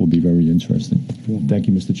that will be very interesting. Thank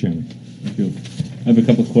you, Mr. Chairman. Thank you. I have a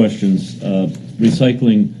couple of questions.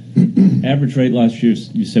 Recycling, average rate last year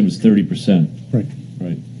you said was 30%. Right.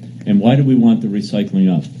 Right. And why do we want the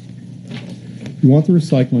recycling up? You want the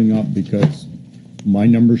recycling up because my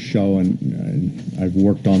numbers show, and I've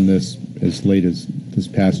worked on this as late as this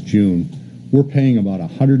past June, we're paying about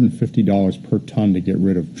 $150 per ton to get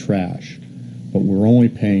rid of trash, but we're only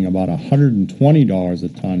paying about $120 a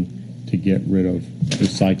ton to get rid of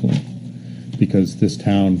recycling, because this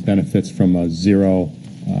town benefits from a zero.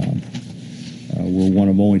 We're one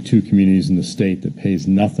of only 2 communities in the state that pays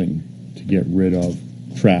nothing to get rid of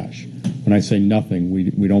trash. When I say nothing,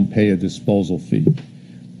 we don't pay a disposal fee.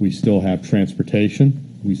 We still have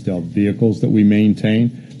transportation. We still have vehicles that we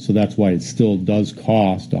maintain. So that's why it still does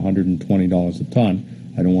cost $120 a ton.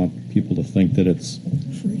 I don't want people to think that it's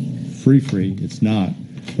free. It's not.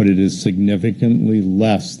 But it is significantly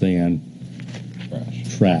less than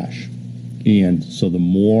trash. And so the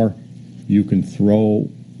more you can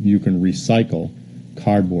recycle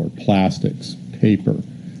cardboard, plastics, paper,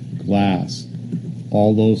 glass,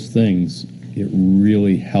 all those things, it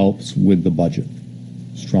really helps with the budget.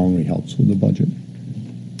 Strongly helps with the budget.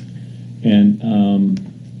 And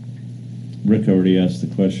Rick already asked the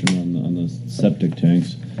question on the septic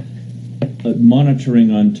tanks. Monitoring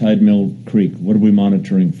on Tide Mill Creek, what are we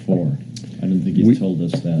monitoring for? I didn't think you told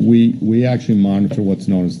us that. We actually monitor what's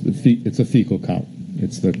known as it's a fecal count.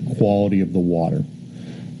 It's the quality of the water.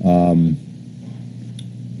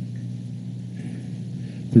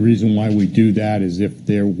 The reason why we do that is if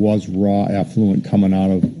there was raw effluent coming out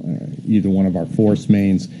of either one of our force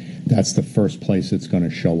mains, that's the first place it's going to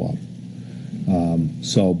show up.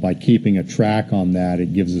 So by keeping a track on that,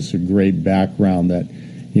 it gives us a great background that,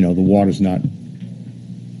 the water's not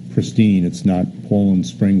pristine, it's not Poland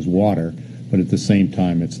Springs water, but at the same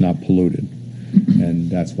time, it's not polluted. And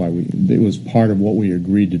that's why it was part of what we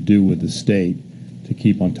agreed to do with the state to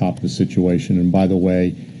keep on top of the situation. And by the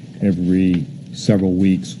way, every several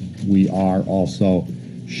weeks, we are also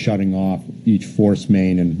shutting off each force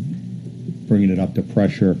main and bringing it up to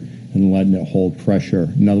pressure and letting it hold pressure.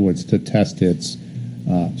 In other words, to test its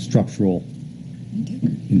structural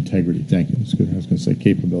integrity. Thank you. That's good. I was going to say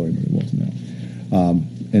capability, but it wasn't that.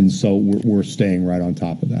 And so we're staying right on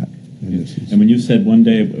top of that. And when you said one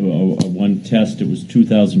day, one test, it was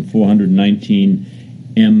 2,419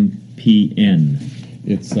 MPN.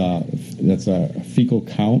 That's a fecal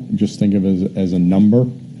count. Just think of it as a number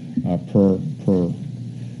per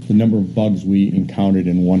the number of bugs we encountered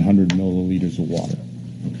in 100 milliliters of water.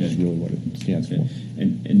 Okay. That's really what it stands for.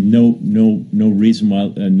 And no reason why,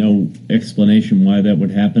 no explanation why that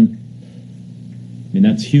would happen. I mean,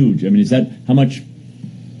 that's huge. I mean, is that how much?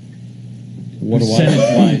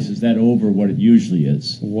 Percentage-wise, is that over what it usually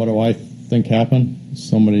is? What do I think happened?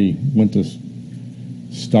 Somebody went to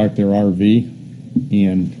start their RV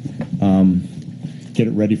and get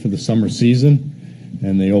it ready for the summer season,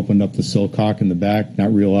 and they opened up the silcock in the back,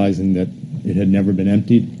 not realizing that it had never been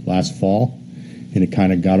emptied last fall, and it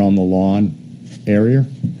kind of got on the lawn area.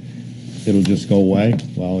 It'll just go away.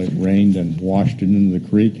 Well, it rained and washed it into the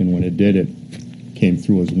creek, and when it did, it came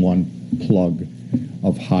through as one plug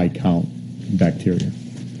of high count bacteria,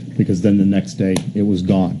 because then the next day it was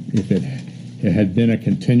gone. If it had been a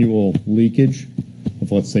continual leakage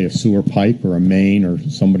of, let's say, a sewer pipe or a main or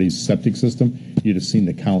somebody's septic system, you'd have seen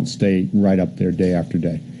the count stay right up there day after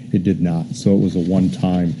day. It did not. So it was a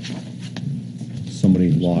one-time,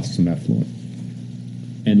 somebody lost some effluent.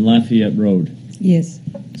 And Lafayette Road, Yes,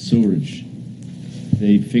 sewerage,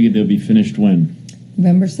 they figured they'll be finished when?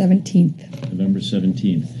 November 17th. November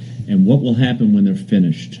 17th. And what will happen when they're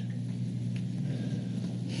finished?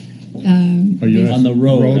 Are you On the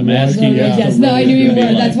road, I'm asking. Yeah. Yes, no, I knew you were.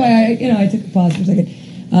 That's why I took a pause for a second.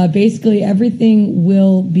 Basically, everything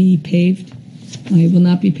will be paved. It will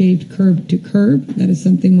not be paved curb to curb. That is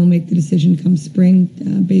something we'll make the decision come spring,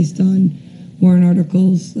 based on warrant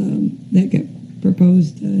articles that get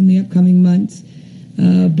proposed in the upcoming months.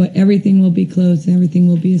 But everything will be closed and everything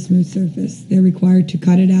will be a smooth surface. They're required to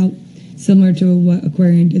cut it out, similar to what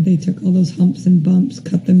Aquarian did. They took all those humps and bumps,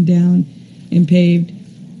 cut them down, and paved.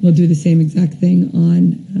 We'll do the same exact thing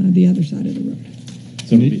on the other side of the road.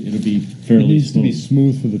 So it'll be fairly It needs smooth. to be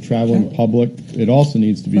smooth for the traveling public. It also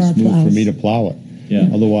needs to be For our smooth for plows. me to plow it. Yeah.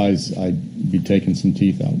 Otherwise, I'd be taking some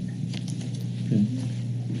teeth out.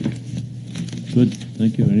 Good,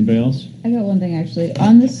 thank you. Anybody else? I got one thing actually.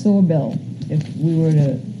 On the sewer bill, if we were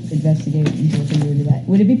to investigate and look into that,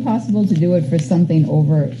 would it be possible to do it for something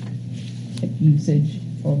over usage,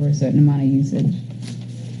 over a certain amount of usage?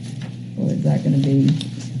 Or is that going to be...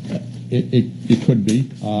 It could be.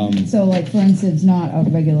 So, like, for instance, not a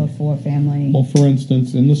regular four-family... Well, for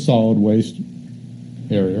instance, in the solid waste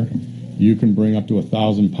area, you can bring up to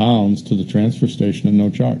 1,000 pounds to the transfer station at no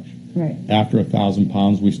charge. Right. After 1,000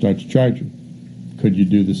 pounds, we start to charge you. Could you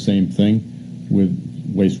do the same thing with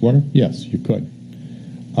wastewater? Yes, you could.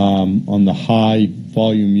 On the high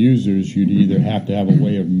volume users, you'd either have to have a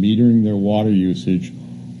way of metering their water usage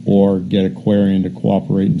or get Aquarian to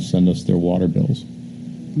cooperate and send us their water bills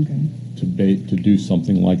Okay. to do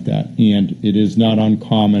something like that. And it is not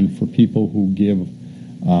uncommon for people who give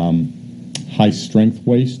high strength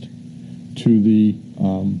waste to the,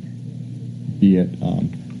 be it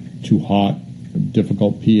too hot,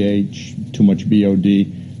 difficult pH, too much BOD.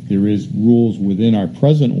 There is rules within our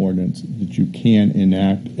present ordinance that you can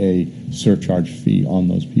enact a surcharge fee on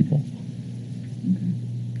those people.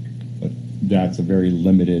 But that's a very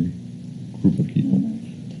limited group of people.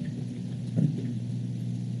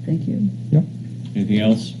 Thank you. Yep. Anything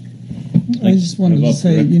else? I just wanted What to about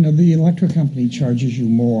say, Rick? you know, the electric company charges you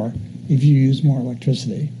more if you use more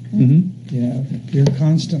electricity. Mm-hmm. You know, you're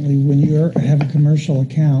constantly, when you have a commercial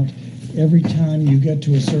account, every time you get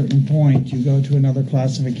to a certain point, you go to another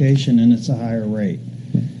classification and it's a higher rate.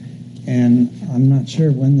 And I'm not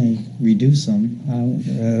sure when they reduce them.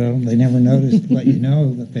 They never noticed to let you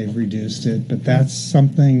know that they've reduced it, but that's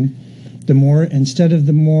something. The more, instead of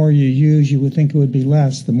the more you use, you would think it would be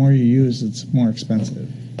less. The more you use, it's more expensive.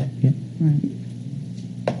 Right.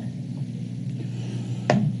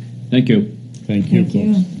 Thank you. Thank you. Thank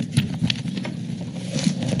you.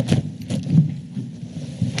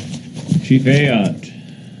 Chief Ayotte.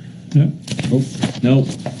 Nope.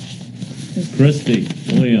 Christie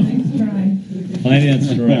William,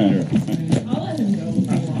 Finance Director.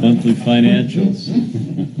 Monthly financials.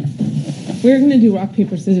 We were going to do rock,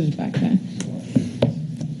 paper, scissors back then.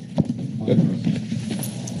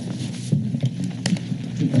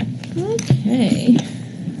 Okay.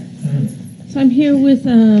 So I'm here with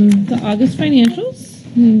the August financials.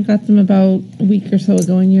 We got them about a week or so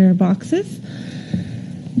ago in your boxes.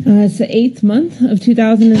 It's the 8th month of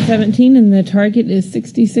 2017, and the target is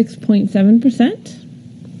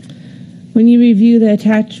 66.7%. When you review the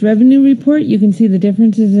attached revenue report, you can see the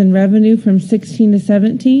differences in revenue from 16 to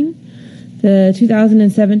 17. The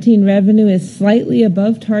 2017 revenue is slightly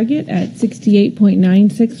above target at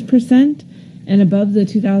 68.96% and above the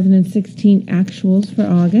 2016 actuals for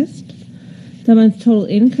August. The month's total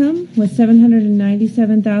income was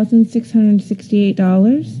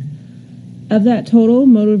 $797,668. Of that total,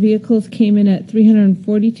 motor vehicles came in at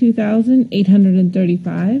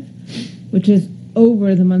 $342,835, which is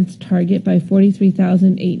over the month's target by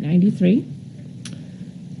 $43,893.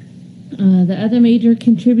 The other major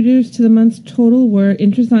contributors to the month's total were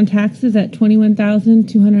interest on taxes at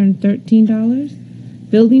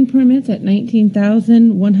 $21,213, building permits at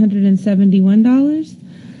 $19,171,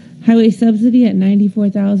 highway subsidy at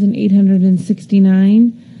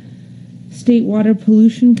 $94,869, state water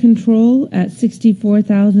pollution control at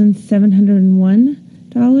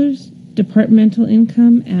 $64,701, departmental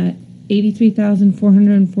income at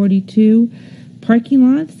 $83,442,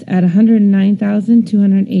 parking lots at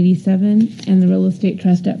 $109,287, and the real estate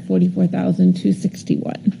trust at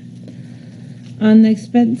 $44,261. On the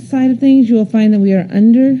expense side of things, you will find that we are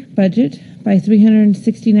under budget by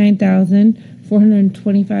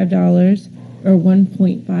 $369,425, or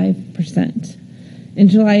 1.5%. In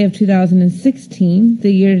July of 2016,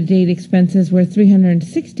 the year-to-date expenses were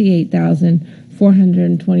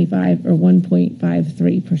 $368,425, or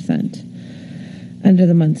 1.53%. Under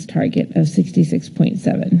the month's target of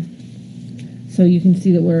 66.7. So you can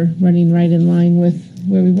see that we're running right in line with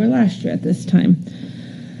where we were last year at this time.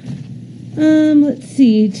 Let's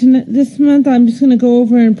see. This month I'm just going to go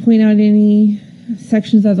over and point out any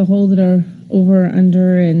sections as a whole that are over or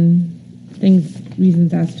under and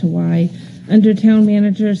reasons as to why. Under town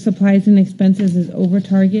manager, supplies and expenses is over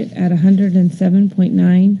target at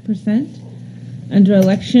 107.9%. Under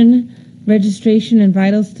election, registration and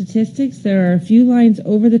vital statistics, there are a few lines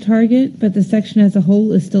over the target, but the section as a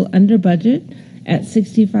whole is still under budget at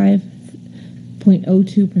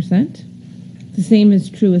 65.02%. The same is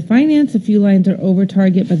true with finance. A few lines are over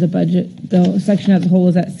target, but the section as a whole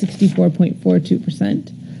is at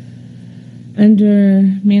 64.42%. Under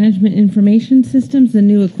management information systems, the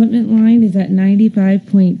new equipment line is at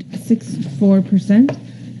 95.64%.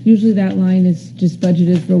 Usually that line is just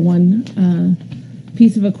budgeted for one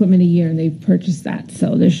piece of equipment a year, and they've purchased that,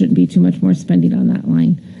 so there shouldn't be too much more spending on that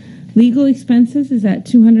line. Legal expenses is at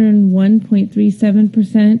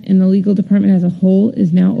 201.37%, and the legal department as a whole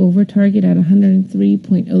is now over target at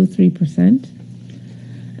 103.03%.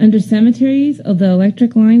 Under cemeteries, the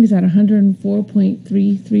electric line is at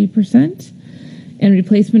 104.33%, and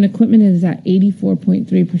replacement equipment is at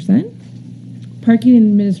 84.3%. Parking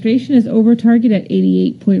administration is over target at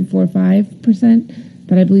 88.45%,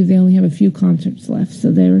 but I believe they only have a few concerts left,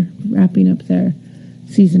 so they're wrapping up their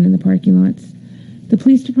season in the parking lots. The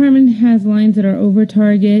police department has lines that are over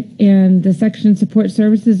target, and the section support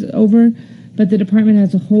services is over, but the department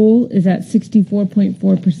as a whole is at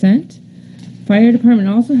 64.4%. Fire department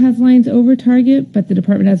also has lines over target, but the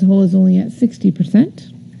department as a whole is only at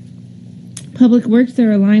 60%. Public works, there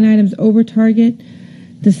are line items over target.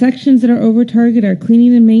 The sections that are over target are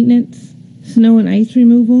cleaning and maintenance, snow and ice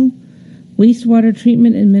removal, wastewater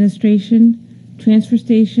treatment administration, transfer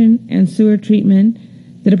station, and sewer treatment.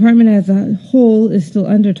 The department as a whole is still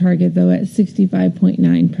under target, though, at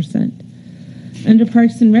 65.9%. Under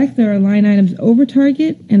Parks and Rec, there are line items over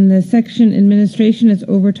target, and the section administration is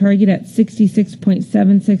over target at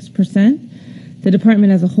 66.76%. The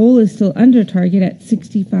department as a whole is still under target at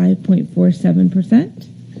 65.47%.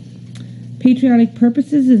 Patriotic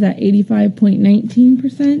purposes is at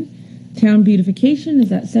 85.19%. Town beautification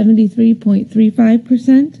is at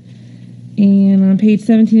 73.35%. And on page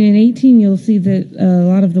 17 and 18, you'll see that a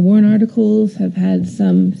lot of the warrant articles have had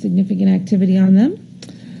some significant activity on them.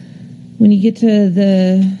 When you get to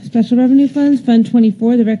the special revenue funds, Fund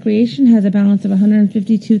 24, the recreation, has a balance of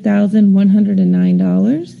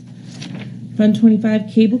 $152,109. Fund 25,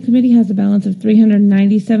 Cable Committee, has a balance of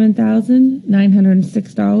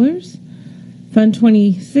 $397,906. Fund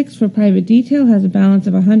 26 for private detail has a balance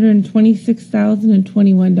of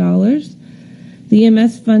 $126,021. The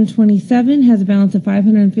EMS Fund 27 has a balance of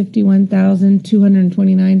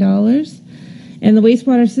 $551,229. And the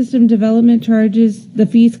wastewater system development charges, the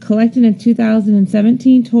fees collected in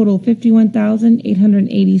 2017 total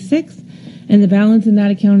 $51,886, and the balance in that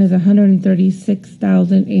account is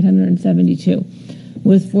 $136,872,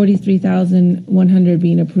 with $43,100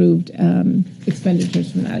 being approved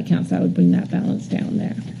expenditures from that account. So that would bring that balance down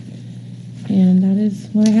there. And that is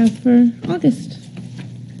what I have for August.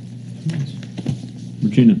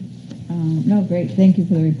 Regina. No, great. Thank you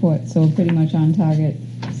for the report. So pretty much on target.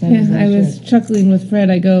 Yeah, I was chuckling with Fred.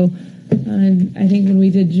 I go, I think when we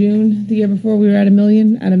did June the year before, we were at $1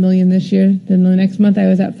 million this year. Then the next month I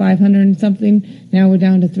was at 500 and something. Now we're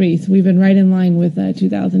down to 3. So we've been right in line with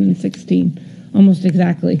 2016, almost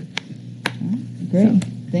exactly. Great. So.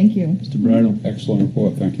 Thank you. Mr. Bridle. Excellent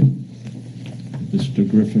report. Thank you. Mr.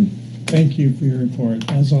 Griffin. Thank you for your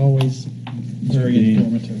report. As always, very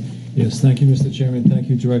informative. Yes, thank you, Mr. Chairman. Thank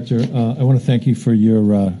you, Director. I want to thank you for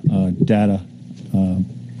your data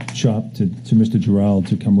shop to Mr. Gerald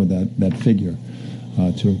to come with that figure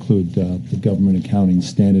to include the Government Accounting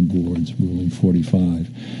Standard Board's ruling 45.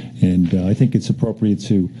 And I think it's appropriate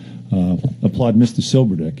to applaud Mr.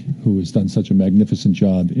 Silberdick, who has done such a magnificent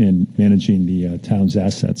job in managing the town's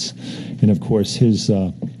assets. And of course, his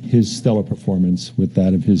stellar performance with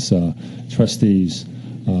that of his trustees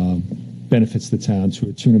benefits the town to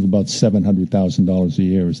a tune of about $700,000 a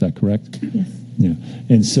year. Is that correct? Yes. Yeah.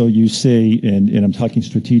 And so you say, and I'm talking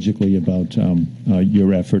strategically about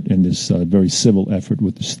your effort in this very civil effort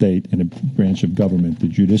with the state and a branch of government, the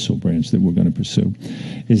judicial branch that we're going to pursue,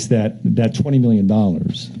 is that $20 million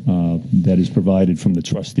that is provided from the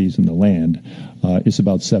trustees and the land is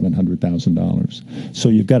about $700,000. So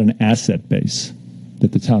you've got an asset base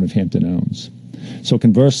that the town of Hampton owns. So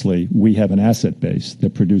conversely, we have an asset base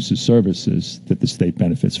that produces services that the state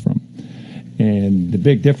benefits from. And the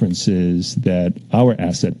big difference is that our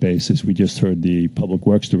asset base, as we just heard the Public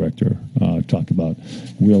Works Director talk about,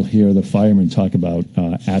 we'll hear the firemen talk about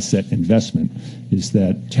asset investment, is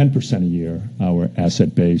that 10% a year, our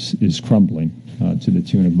asset base is crumbling to the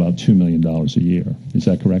tune of about $2 million a year. Is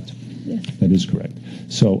that correct? Yes. That is correct.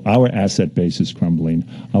 So our asset base is crumbling.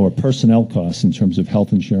 Our personnel costs in terms of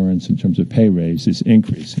health insurance, in terms of pay raise, is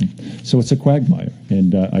increasing. So it's a quagmire.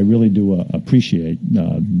 And I really do appreciate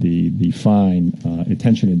the fine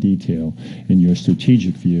attention to detail in your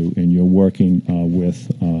strategic view, and your working with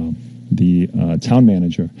the town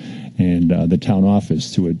manager and the town office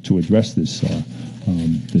to address this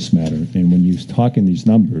this matter. And when you talk in these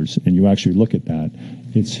numbers and you actually look at that,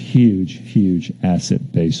 it's huge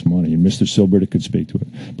asset-based money, and Mr. Silberdick could speak to it.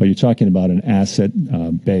 But you're talking about an asset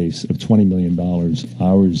base of $20 million.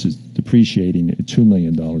 Ours is depreciating at $2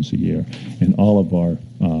 million a year, and all of our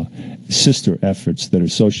sister efforts that are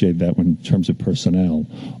associated with that in terms of personnel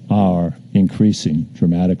are increasing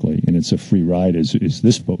dramatically, and it's a free ride as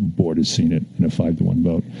this board has seen it in a 5-to-1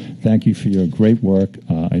 vote. Thank you for your great work.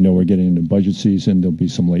 I know we're getting into budget season. There'll be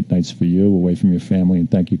some late nights for you away from your family,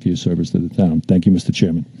 and thank you for your service to the town. Thank you, Mr.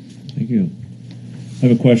 Chairman. Thank you. I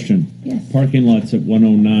have a question. Yes. Parking lots at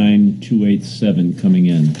 109,287 coming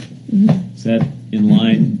in. Mm-hmm. Is that in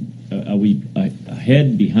line? Are we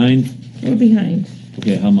ahead, behind We're behind.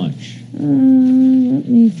 Okay, how much? Let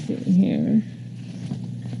me see here.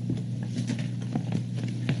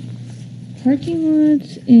 Parking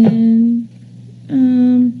lots in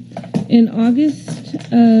August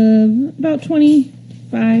of about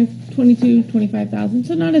 25,000.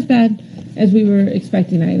 So not as bad as we were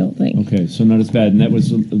expecting, I don't think. Okay, so not as bad. And that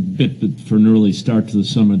was a bit for an early start to the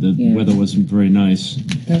summer. The Yeah. weather wasn't very nice.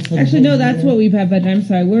 Actually, no, that's what we've had, but I'm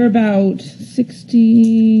sorry. We're about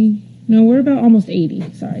 60. No, we're about almost 80.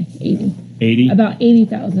 Sorry, 80. 80? About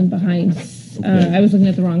 80,000 behind. Okay. I was looking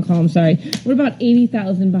at the wrong column. Sorry. We're about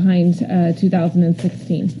 80,000 behind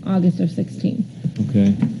 2016, August of 16.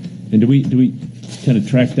 Okay. And do we kind of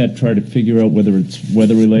track that, try to figure out whether it's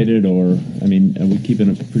weather related, or I mean, are we keeping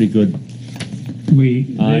a pretty good?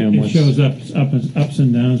 It shows ups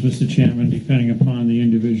and downs, Mr. Chairman, depending upon the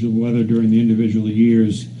individual weather during the individual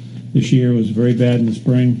years. This year was very bad in the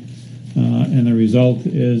spring, and the result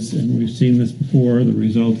is, and we've seen this before, the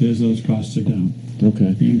result is those costs are down.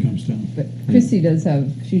 Okay. The income's down. But Christy does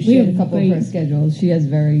have, she We shared a have couple of her great- schedules. She has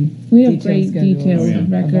very We have detailed great schedules detailed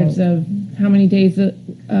about- records of how many days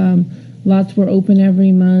lots were open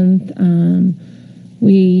every month.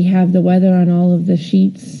 We have the weather on all of the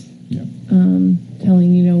sheets, Yep.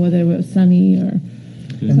 telling whether it was sunny or And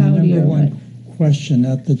the cloudy number or one what. question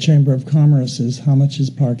at the Chamber of Commerce is how much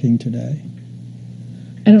is parking today?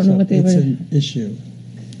 I don't know So what they it's were. an issue.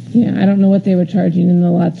 Yeah, I don't know what they were charging in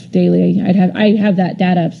the lots daily. I have that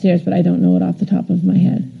data upstairs, but I don't know it off the top of my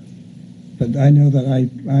head. But I know that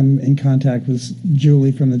I'm in contact with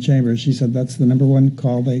Julie from the Chamber. She said that's the number one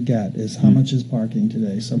call they get is how much is parking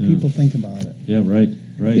today. So people think about it. Yeah, right.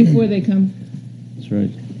 Before they come. That's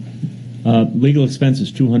right. Legal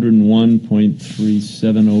expenses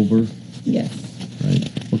 201.37 over. Yes. Right.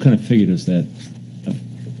 What kind of figure does that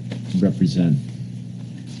represent?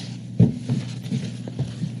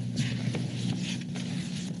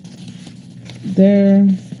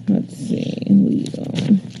 Let's see, legal.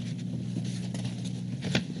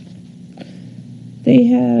 They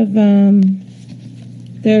have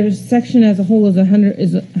their section as a whole is 100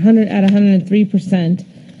 at 103%,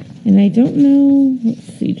 and I don't know. Let's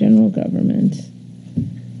see, general government.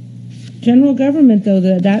 General government, though,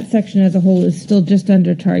 that section as a whole is still just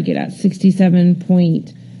under target at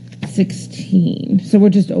 67.16. So we're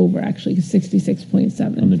just over, actually,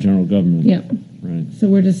 66.7. On the general government. Yep. Right. So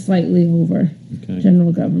we're just slightly over. Okay.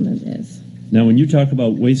 General government is. Now, when you talk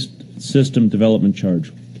about waste system development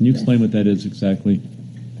charge, can you explain what that is exactly?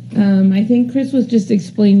 I think Chris was just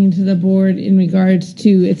explaining to the board in regards to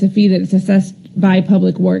it's a fee that's assessed by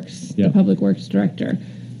Public Works, Yeah. the Public Works Director.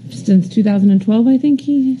 Since 2012, I think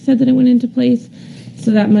he said that it went into place.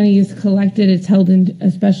 So that money is collected. It's held in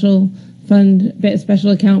a special fund, a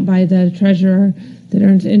special account by the treasurer that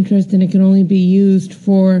earns interest, and it can only be used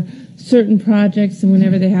for certain projects. And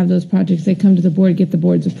whenever they have those projects, they come to the board, get the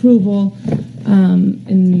board's approval,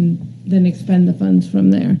 and then expend the funds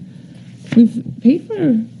from there. We've paid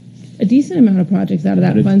for a decent amount of projects out of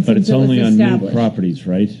that fund But since it's it was only on new established. properties,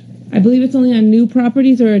 right? I believe it's only on new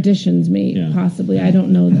properties or additions, Yeah. possibly. I don't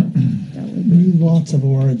know that. That would be. New lots of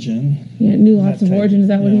origin. Yeah, new lots That of type, origin. Is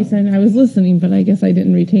that what yeah. he said? I was listening, but I guess I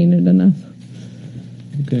didn't retain it enough.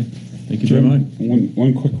 Okay. Thank you very much.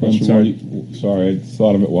 One quick question. sorry. Sorry, I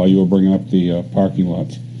thought of it while you were bringing up the parking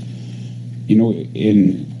lots.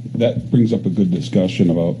 That brings up a good discussion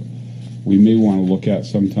about we may want to look at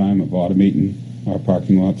sometime of automating our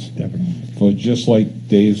parking lots. Definitely. For just like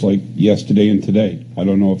days like yesterday and today. I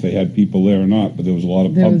don't know if they had people there or not, but there was a lot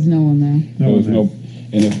of There was no one there. there was no,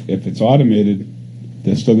 and if it's automated,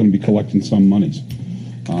 they're still going to be collecting some monies.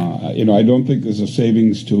 I don't think there's a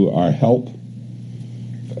savings to our help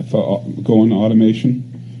for going automation,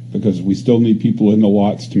 because we still need people in the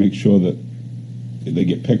lots to make sure that they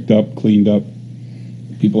get picked up, cleaned up.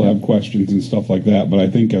 People have questions and stuff like that, but I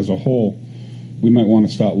think as a whole, we might want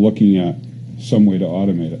to start looking at some way to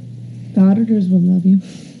automate it. The auditors would love you.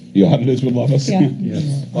 The auditors would love us. Yeah.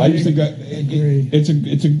 Yes. I just think that Agree. it's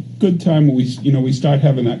a good time when we start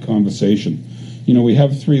having that conversation. We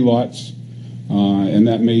have 3 lots, and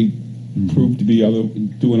that may prove to be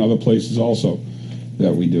doing other places also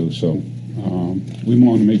that we do. So we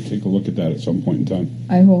want to take a look at that at some point in time.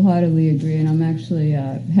 I wholeheartedly agree, and I'm actually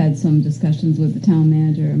had some discussions with the town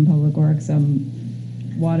manager and Public Works.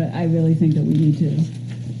 Water. I really think that we need to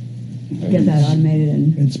get that automated,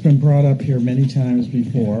 and It's been brought up here many times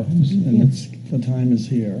before, and the time is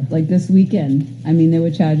here. like this weekend. I mean, they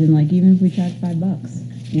were charging even if we charge $5. That's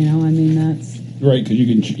Right, because you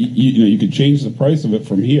can you can change the price of it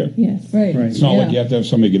from here. Yes. right. Right. It's not like you have to have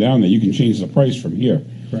somebody get down there. You can change the price from here.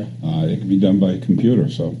 Correct. It can be done by a computer.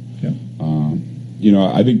 So, Yep. you know,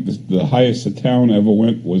 I think the highest the town ever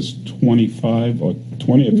went was 25 or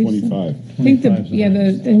 20 or 25. I think I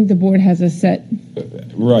think the board has a set.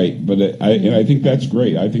 Right, but I think that's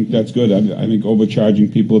great. I think that's good. I think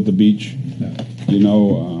overcharging people at the beach, you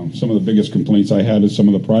know, some of the biggest complaints I had is some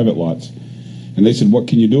of the private lots. And they said, what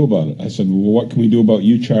can you do about it? I said, well, what can we do about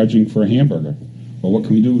you charging for a hamburger? Or what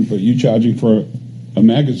can we do about you charging for a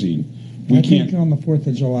magazine? I think on the 4th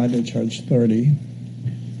of July they charged 30.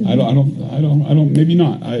 I don't, maybe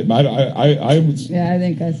not. I was. Yeah, I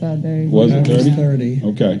think I saw 30. Was it 30? 30.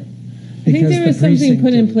 Okay. I think there was something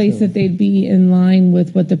put in place that they'd be in line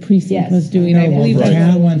with what the precinct Yes. was doing. No, I believe the that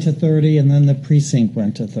town went to 30, and then the precinct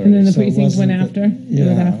went to 30. And then the so it precinct went wasn't after?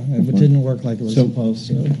 Yeah, it didn't work like it was supposed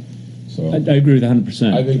to. So I agree with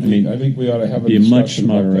 100%. I think we ought to have a be a much discussion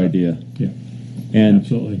about smarter that. idea. Yeah, And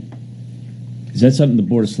absolutely. is that something the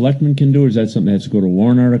Board of Selectmen can do, or is that something that has to go to a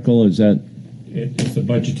warrant article? Is that It's a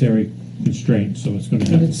budgetary constraint, so it's going to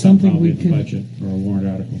But have to it's something somehow be we in the could- budget or a warrant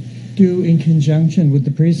article. Do in conjunction with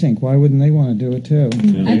the precinct. Why wouldn't they want to do it too?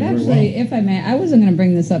 I've actually, if I may, I wasn't going to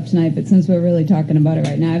bring this up tonight, but since we're really talking about it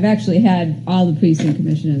right now, I've actually had all the precinct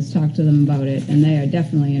commissioners talk to them about it, and they are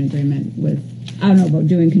definitely in agreement with, I don't know about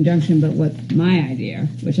doing conjunction, but what my idea,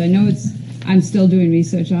 which I know I'm still doing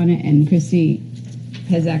research on it, and Christy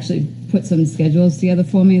has actually put some schedules together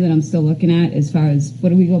for me that I'm still looking at as far as, what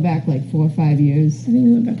do we go back, like 4 or 5 years? I think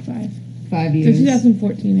we went back 5. 5 So years.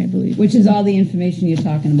 2014, I believe. Which is all the information you're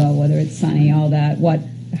talking about, whether it's Sunny, all that,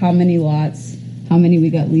 how many lots, how many we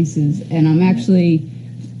got leases. And I'm actually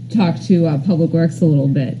talked to Public Works a little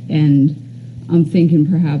bit, and I'm thinking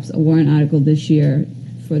perhaps a warrant article this year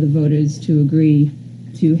for the voters to agree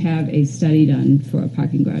to have a study done for a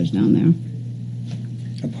parking garage down there.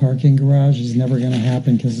 A parking garage is never going to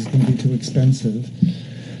happen because it's going to be too expensive.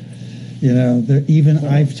 You know,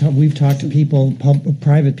 we've talked to people,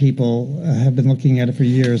 private people have been looking at it for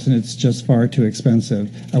years, and it's just far too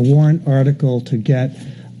expensive. A warrant article to get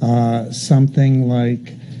something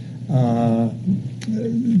like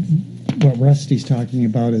what Rusty's talking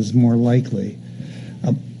about is more likely.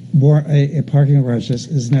 A parking garage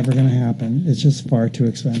is never going to happen. It's just far too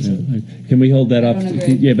expensive. Can we hold that up? don't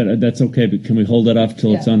agree. Yeah, but that's okay. But can we hold that off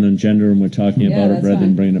till it's Yeah. on the agenda and we're talking Yeah, about it that's rather than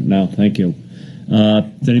fine. bringing it up now? Thank you.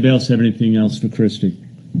 Does anybody else have anything else for Christy?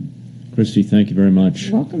 Christy, thank you very much.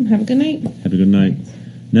 You're welcome. Have a good night. Have a good night.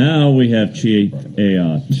 Now we have Chief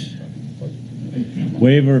Ayotte.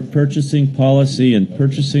 Waiver of purchasing policy and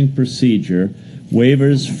purchasing procedure.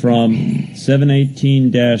 Waivers from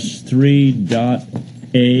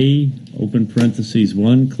 718-3.A, open parentheses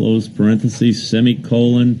 1, close parentheses,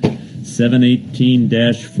 semicolon,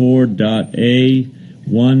 718-4.A,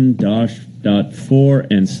 1.4,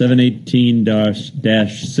 and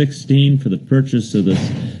 718-16 for the purchase of the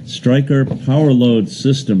Stryker Power Load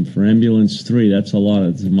System for Ambulance 3. That's a lot.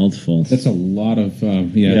 It's a mouthful. That's a lot of,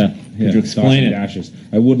 Could you explain it? dashes.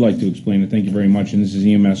 I would like to explain it. Thank you very much. And this is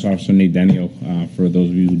EMS Officer Nate Denio, for those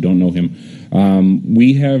of you who don't know him.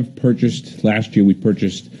 We have purchased, last year we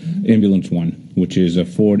purchased Ambulance 1, which is a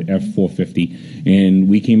Ford F-450. And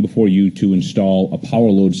we came before you to install a power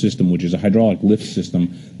load system, which is a hydraulic lift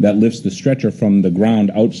system that lifts the stretcher from the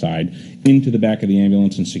ground outside into the back of the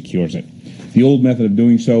ambulance and secures it. The old method of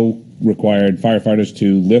doing so required firefighters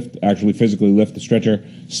to actually physically lift the stretcher,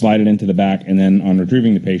 slide it into the back, and then on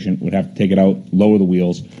retrieving the patient would have to take it out, lower the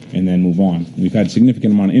wheels, and then move on. We've had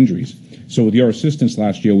significant amount of injuries. So with your assistance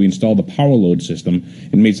last year, we installed the power load system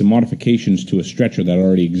and made some modifications to a stretcher that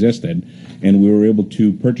already existed, and we were able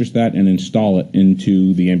to purchase that and install it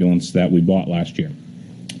into the ambulance that we bought last year.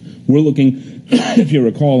 We're looking, if you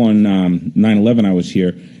recall, on 9/11 I was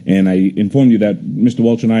here, and I informed you that Mr.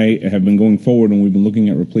 Welch and I have been going forward, and we've been looking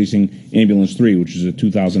at replacing Ambulance 3, which is a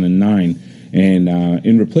 2009, and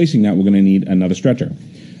in replacing that, we're going to need another stretcher.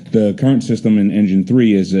 The current system in Engine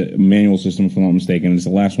 3 is a manual system, if I'm not mistaken. It's the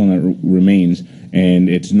last one that remains, and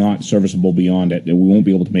it's not serviceable beyond it. We won't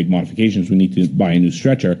be able to make modifications. We need to buy a new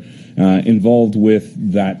stretcher. Involved with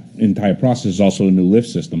that entire process is also a new lift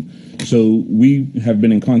system. So we have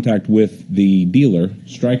been in contact with the dealer,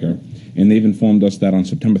 Stryker, and they've informed us that on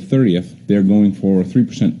September 30th, they're going for a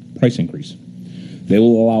 3% price increase. They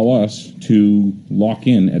will allow us to lock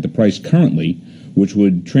in at the price currently, which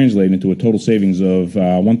would translate into a total savings of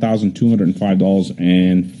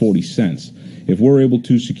 $1,205.40. If we're able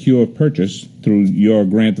to secure purchase through your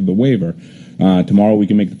grant of the waiver, tomorrow we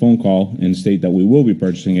can make the phone call and state that we will be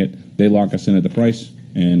purchasing it. They lock us in at the price,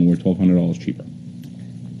 and we're $1,200 cheaper.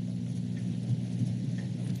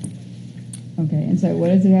 Okay, and so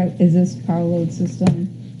what is it? Is this power load system?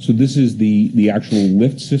 So this is the actual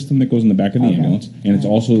lift system that goes in the back of the ambulance, and it's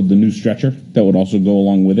also the new stretcher that would also go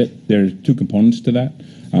along with it. There's two components to that.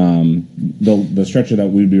 The stretcher that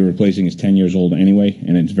we'd be replacing is 10 years old anyway,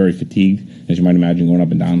 and it's very fatigued, as you might imagine, going up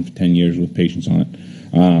and down for 10 years with patients on it.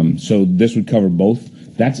 So this would cover both.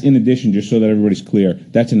 That's in addition, just so that everybody's clear,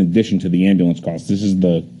 that's in addition to the ambulance cost. This is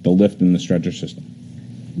the lift and the stretcher system.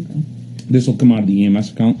 Okay. This will come out of the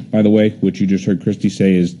EMS account, by the way, which you just heard Christy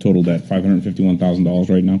say is totaled at $551,000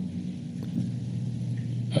 right now.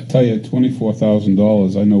 I tell you,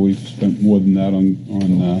 $24,000. I know we've spent more than that on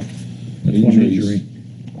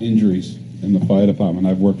injuries in the fire department.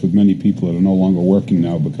 I've worked with many people that are no longer working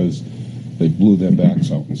now because they blew their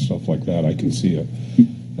backs out and stuff like that. I can see it.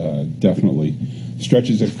 Definitely.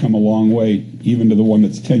 Stretchers have come a long way, even to the one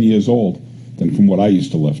that's 10 years old, than from what I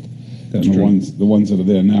used to lift. That's and true. The ones that are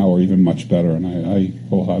there now are even much better, and I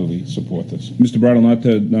wholeheartedly support this. Mr. Brattle, not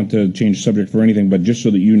to change subject for anything, but just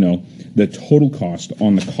so that you know, the total cost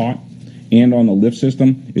on the cot and on the lift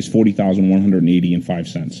system is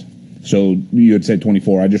 $40,180.05. So you had said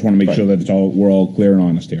 24. I just want to make sure that we're all clear and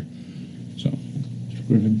honest here. So, Mr.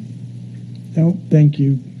 Griffin. No, thank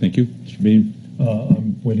you. Thank you, Mr. Bean.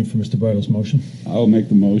 I'm waiting for Mr. Brittle's motion. I'll make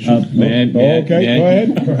the motion. Okay, go ahead.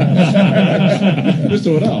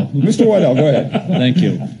 Mr. Waddell. Mr. Waddell, go ahead. Thank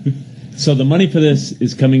you. So the money for this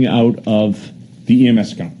is coming out of the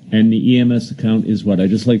EMS account, and the EMS account is what? I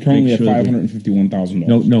just like currently to make at sure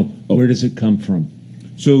 $551,000. No. Where does it come from?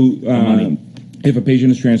 So if a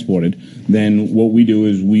patient is transported, then what we do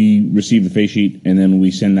is we receive the face sheet and then we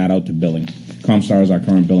send that out to billing. Comstar is our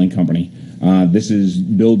current billing company. This is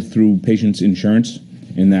billed through patient's insurance,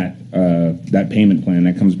 and that payment plan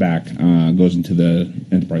that comes back goes into the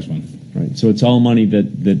enterprise fund. Right. So it's all money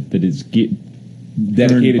that is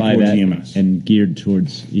Dedicated by towards that EMS. and geared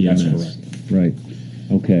towards EMS. That's correct. Right.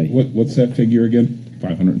 Okay. What's that figure again?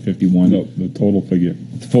 551. No, the total figure.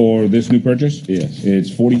 For this new purchase? Yes. It's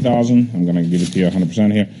 40,000. I'm going to give it to you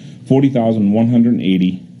 100% here.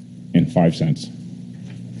 40,180.05 cents.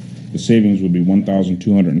 The savings would be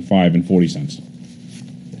 1,205.40 cents.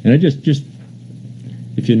 And I just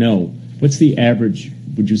if you know, what's the average,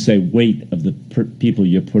 would you say, weight of the people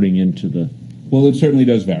you're putting into the? Well, it certainly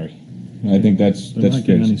does vary. I think that's They're not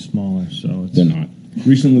getting fair. any smaller, so it's... They're not.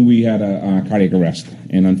 Recently, we had a cardiac arrest,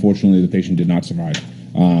 and unfortunately, the patient did not survive.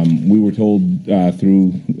 We were told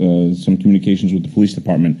through some communications with the police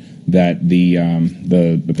department that the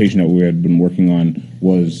patient that we had been working on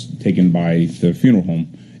was taken by the funeral home,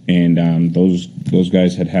 and those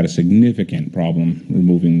guys had a significant problem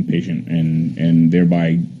removing the patient, and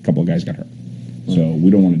thereby a couple of guys got hurt. So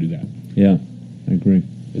we don't want to do that. Yeah, I agree.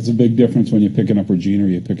 It's a big difference when you're picking up Regina or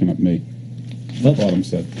you're picking up me. Well, Bottom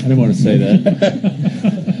said. I didn't want to say that.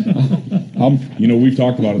 We've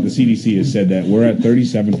talked about it. The CDC has said that we're at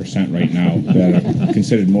 37% right now that are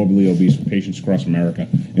considered morbidly obese patients across America,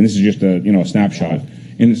 and this is just a snapshot,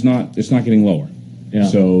 and it's not getting lower. Yeah.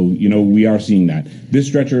 So we are seeing that. This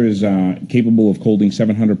stretcher is capable of holding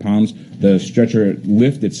 700 pounds. The stretcher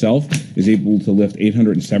lift itself is able to lift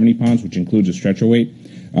 870 pounds, which includes a stretcher weight.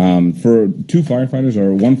 For two firefighters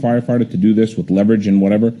or one firefighter to do this with leverage and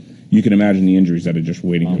whatever, you can imagine the injuries that are just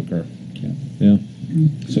waiting to occur. Yeah.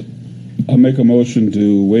 So I'll make a motion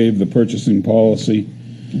to waive the purchasing policy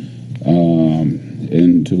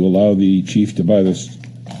and to allow the chief to buy the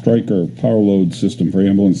Stryker power load system for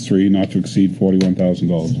ambulance 3 not to exceed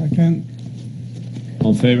 $41,000. Second.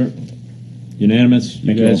 All in favor? Unanimous. You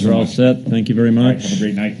Thank you guys all are so all much. set. Thank you very much. Have a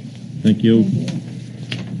great night. Thank you.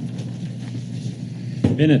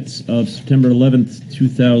 Minutes of September 11th,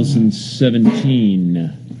 2017.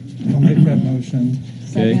 I'll make that motion.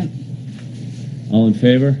 Okay. Second. All in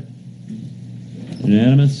favor?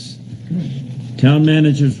 Unanimous. Town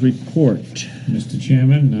manager's report. Mr.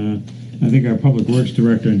 Chairman, I think our Public Works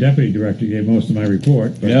Director and Deputy Director gave most of my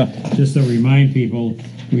report. But Yeah. just to remind people,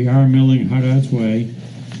 we are milling Huddards Way,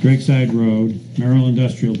 Drakeside Road, Merrill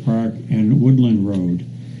Industrial Park, and Woodland Road.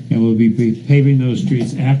 And we'll be paving those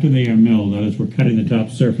streets after they are milled. That is, we're cutting the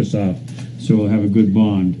top surface off, so we'll have a good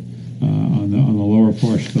bond on the lower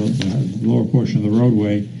portion of the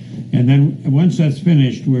roadway. And then once that's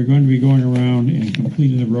finished, we're going to be going around and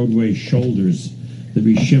completing the roadway shoulders to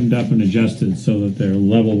be shimmed up and adjusted so that they're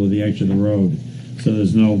level with the edge of the road. So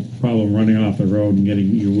there's no problem running off the road and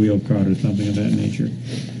getting your wheel caught or something of that nature.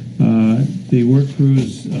 The work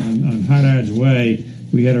crews on Huddards Way,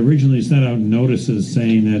 we had originally sent out notices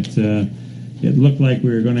saying that it looked like we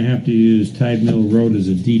were going to have to use Tide Mill Road as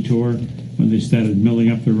a detour. When they started milling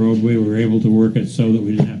up the roadway, we were able to work it so that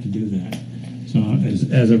we didn't have to do that. So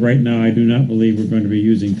as of right now, I do not believe we're going to be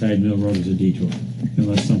using Tide Mill Road as a detour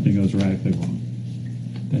unless something goes radically wrong.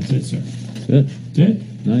 That's it, sir. Good. That's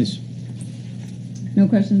it. Nice. No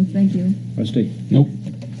questions, thank you. Rusty? Nope.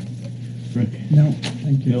 Rick? No,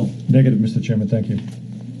 thank you. Bill? Negative, Mr. Chairman. Thank you.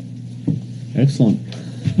 Excellent.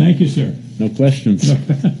 Thank you, sir. No questions.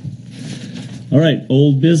 All right,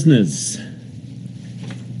 old business.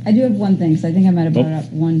 I do have one thing, so I think I might have brought Oh. it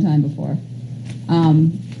up one time before.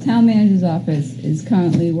 Town manager's office is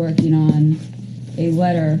currently working on a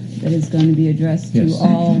letter that is going to be addressed to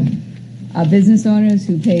all business owners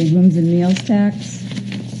who pay rooms and meals tax.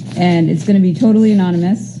 And it's going to be totally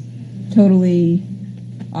anonymous, totally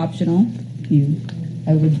optional.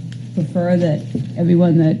 I would prefer that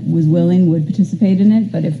everyone that was willing would participate in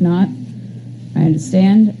it, but if not, I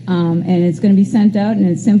understand. And it's going to be sent out, and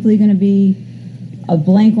it's simply going to be a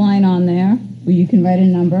blank line on there where you can write a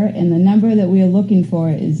number, and the number that we are looking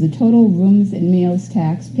for is the total rooms and meals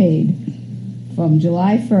tax paid from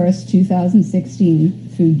July 1st, 2016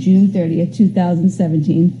 through June 30th,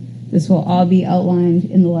 2017. This will all be outlined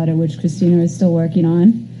in the letter, which Christina is still working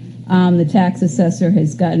on. The tax assessor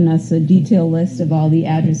has gotten us a detailed list of all the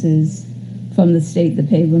addresses from the state that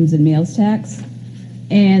pay rooms and meals tax.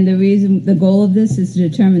 And the goal of this is to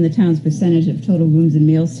determine the town's percentage of total rooms and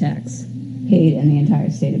meals tax paid in the entire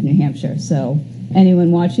state of New Hampshire. So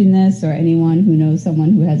anyone watching this or anyone who knows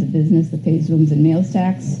someone who has a business that pays rooms and meals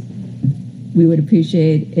tax, we would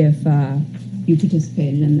appreciate if you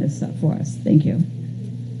participated in this for us. Thank you.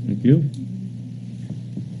 Thank you.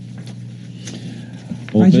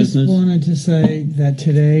 Old I just business? wanted to say that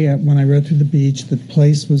today, when I rode through the beach, the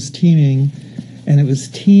place was teeming, and it was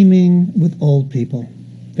teeming with old people.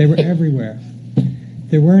 They were everywhere.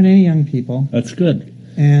 There weren't any young people. That's good.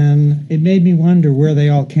 And it made me wonder where they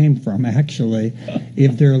all came from, actually.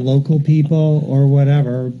 If they're local people or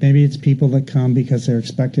whatever. Maybe it's people that come because they're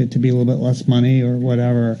expected to be a little bit less money or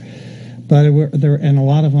whatever. But and a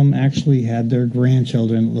lot of them actually had their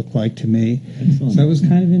grandchildren, it looked like to me. Excellent. So it was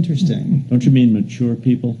kind of interesting. Don't you mean mature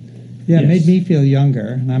people? Yeah, it Yes. made me feel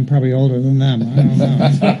younger, and I'm probably older than them. I don't know.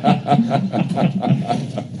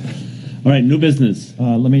 All right, new business.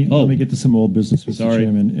 Let me get to some old business, Mr. Sorry.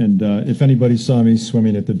 Chairman. And if anybody saw me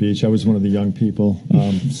swimming at the beach, I was one of the young people,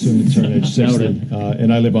 soon to turn age 60. Doubted.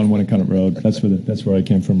 And I live on Winnicott Road. That's where I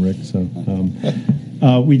came from, Rick. So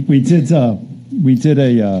we did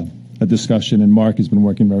a discussion, and Mark has been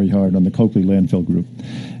working very hard on the Coakley Landfill Group.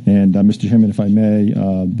 And Mr. Chairman, if I may,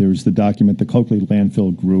 there's the document, the Coakley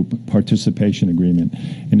Landfill Group Participation Agreement,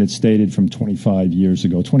 and it's dated from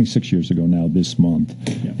 26 years ago now this month.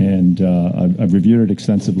 Yeah. And I've reviewed it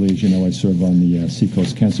extensively. As you know, I serve on the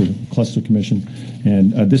Seacoast Cancer Cluster Commission,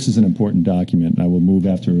 and this is an important document. I will move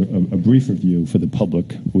after a brief review for the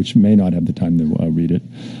public, which may not have the time to read it,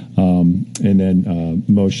 and then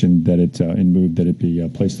motion that and move that it be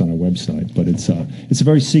placed on our website. But it's a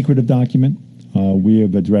very secretive document. We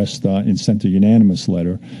have addressed and sent a unanimous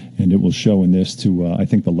letter, and it will show in this to, I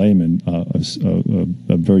think, the layman a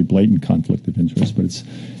very blatant conflict of interest. But it's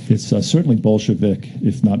certainly Bolshevik,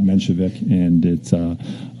 if not Menshevik, and it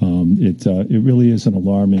really is an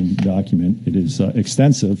alarming document. It is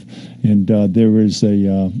extensive, and there is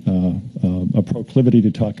a proclivity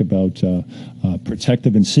to talk about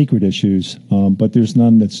protective and secret issues, but there's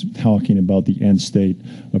none that's talking about the end state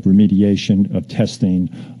of remediation, of testing,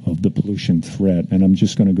 of the pollution threat. And I'm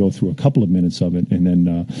just going to go through a couple of minutes of it and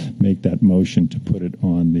then make that motion to put it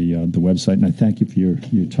on the website. And I thank you for your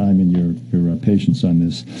time and your patience on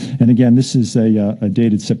this. And again, this is a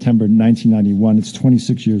dated September 1991. It's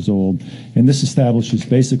 26 years old, and this establishes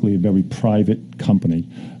basically a very private company,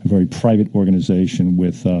 a very private organization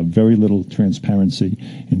with very little transparency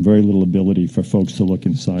and very little ability for folks to look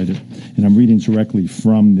inside it. And I'm reading directly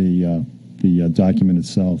from the document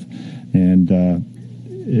itself. And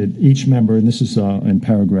each member, and this is in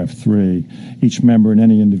paragraph 3, each member and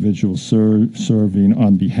any individual serving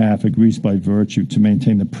on behalf agrees by virtue to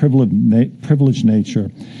maintain the privileged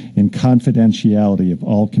nature and confidentiality of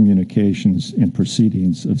all communications and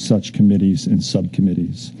proceedings of such committees and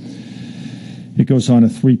subcommittees. It goes on to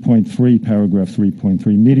 3.3, paragraph 3.3.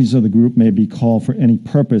 Meetings of the group may be called for any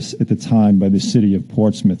purpose at the time by the city of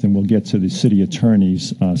Portsmouth, and we'll get to the city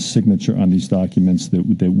attorney's signature on these documents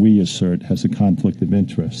that we assert has a conflict of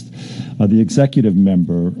interest. The executive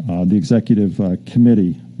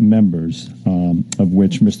committee members, of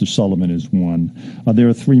which Mr. Sullivan is one. There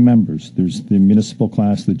are 3 members. There's the municipal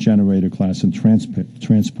class, the generator class, and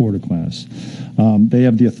transporter class. They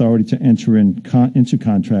have the authority to enter into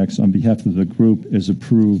contracts on behalf of the group as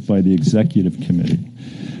approved by the executive committee.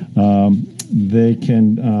 They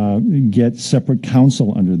can get separate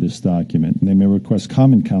counsel under this document. And they may request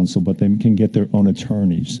common counsel, but they can get their own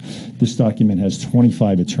attorneys. This document has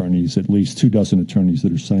 25 attorneys, at least 24 attorneys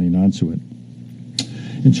that are signing on to it.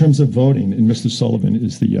 In terms of voting, and Mr. Sullivan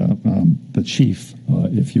is the chief,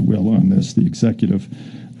 if you will, on this, the executive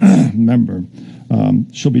member,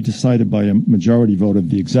 shall be decided by a majority vote of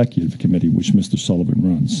the executive committee, which Mr. Sullivan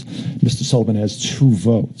runs. Mr. Sullivan has 2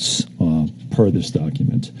 votes per this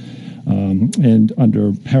document. And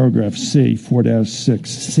under paragraph C,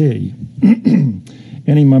 4-6C,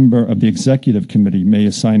 any member of the executive committee may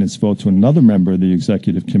assign its vote to another member of the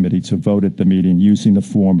executive committee to vote at the meeting using the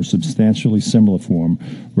form or substantially similar form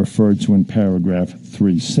referred to in paragraph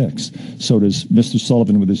 3-6. So does Mr.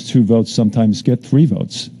 Sullivan, with his 2 votes, sometimes get 3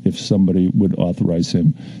 votes if somebody would authorize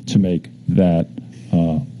him to make that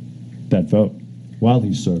vote while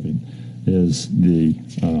he's serving as the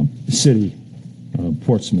city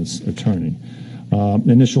Portsmouth's attorney.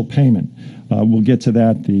 Initial payment. We'll get to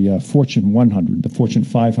that. The Fortune 100, the Fortune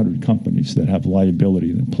 500 companies that have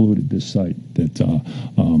liability that polluted this site that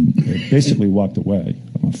basically walked away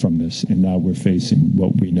from this, and now we're facing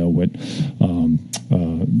what we know what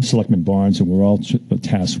Selectman Barnes and we're all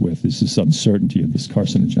tasked with is this uncertainty of this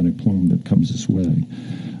carcinogenic plume that comes this way.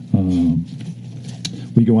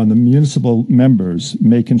 We go on. The municipal members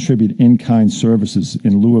may contribute in-kind services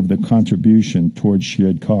in lieu of the contribution towards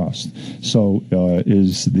shared cost. So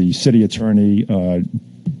is the city attorney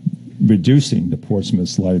reducing the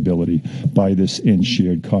Portsmouth's liability by this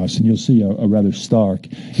in-shared cost? And you'll see a rather stark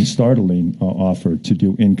and startling offer to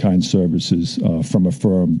do in-kind services from a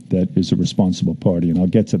firm that is a responsible party, and I'll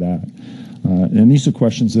get to that. And these are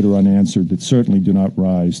questions that are unanswered that certainly do not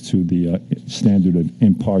rise to the standard of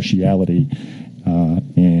impartiality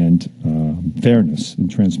and fairness and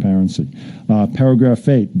transparency. Paragraph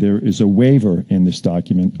 8, there is a waiver in this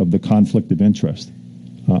document of the conflict of interest.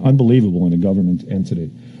 Unbelievable in a government entity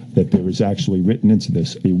that there is actually written into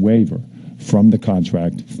this a waiver from the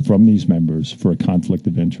contract from these members for a conflict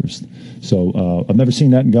of interest. So I've never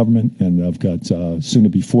seen that in government, and I've got soon to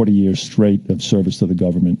be 40 years straight of service to the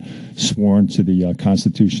government, sworn to the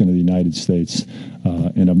Constitution of the United States,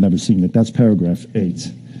 and I've never seen it. That's paragraph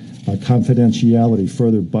 8. Confidentiality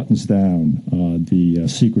further buttons down the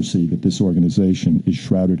secrecy that this organization is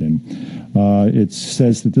shrouded in. It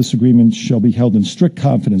says that this agreement shall be held in strict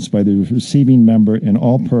confidence by the receiving member and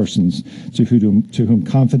all persons to whom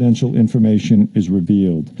confidential information is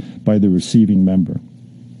revealed by the receiving member.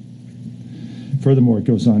 Furthermore, it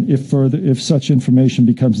goes on, if such information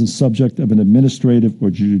becomes the subject of an administrative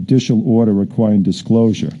or judicial order requiring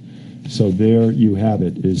disclosure. So there you have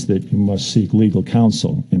it, is that you must seek legal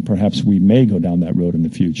counsel, and perhaps we may go down that road in the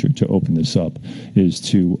future to open this up, is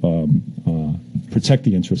to protect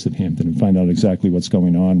the interests of Hampton and find out exactly what's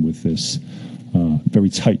going on with this very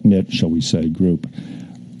tight-knit, shall we say, group.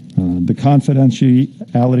 The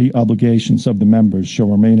confidentiality obligations of the members shall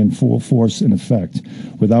remain in full force and effect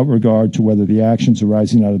without regard to whether the actions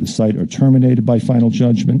arising out of the site are terminated by final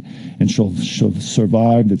judgment and shall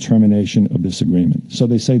survive the termination of this agreement. So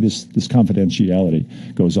they say this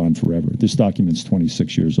confidentiality goes on forever. This document's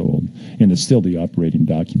 26 years old, and it's still the operating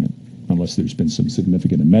document, unless there's been some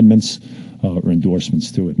significant amendments or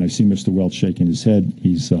endorsements to it. And I see Mr. Welch shaking his head.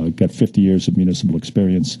 He's got 50 years of municipal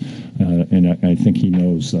experience, and I think he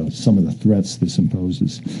knows some of the threats this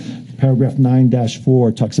imposes. Paragraph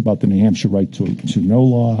 9-4 talks about the New Hampshire right to know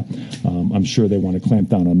law. I'm sure they want to clamp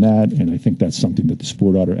down on that, and I think that's something that this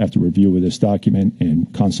board ought to, after review of this document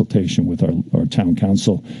and consultation with our town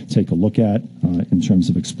council, take a look at in terms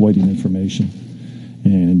of exploiting information.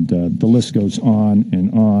 And the list goes on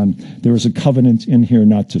and on. There is a covenant in here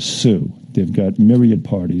not to sue. They've got myriad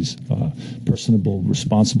parties, personable,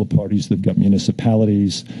 responsible parties. They've got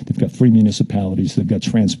municipalities. They've got free municipalities. They've got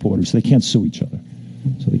transporters. They can't sue each other.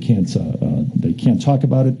 So they can't talk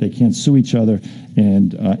about it. They can't sue each other.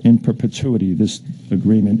 And in perpetuity, this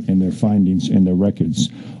agreement and their findings and their records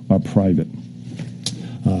are private.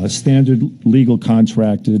 Standard legal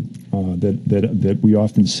contracted that we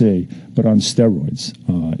often see, but on steroids,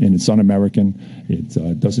 and it's un-American.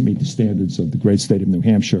 It doesn't meet the standards of the great state of New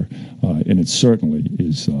Hampshire, and it certainly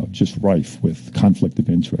is just rife with conflict of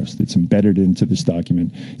interest. It's embedded into this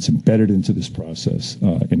document. It's embedded into this process,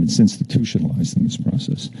 and it's institutionalized in this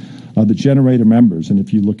process. The generator members, and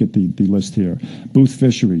if you look at the list here, Booth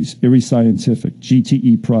Fisheries, Erie Scientific,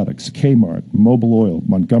 GTE Products, Kmart, Mobil Oil,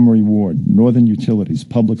 Montgomery Ward, Northern Utilities,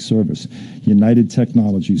 Public Service, United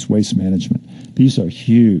Technologies, Waste Management. These are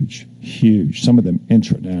huge huge, some of them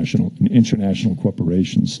international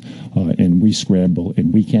corporations, and we scramble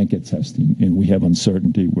and we can't get testing and we have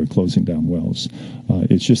uncertainty. We're closing down wells.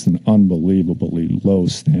 It's just an unbelievably low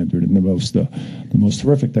standard and the most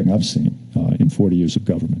horrific thing I've seen in 40 years of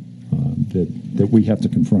government that we have to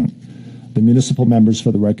confront. The municipal members,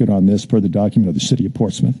 for the record on this, per the document of the City of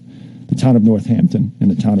Portsmouth, the town of Northampton, and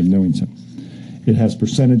the town of Newington. It has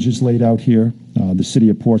percentages laid out here. The City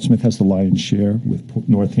of Portsmouth has the lion's share, with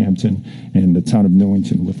Northampton and the town of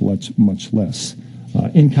Newington with much less.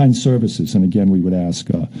 In-kind services, and again, we would ask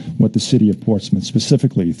what the City of Portsmouth,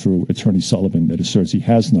 specifically through Attorney Sullivan, that asserts he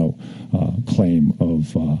has no claim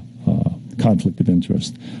of conflict of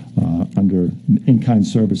interest under in-kind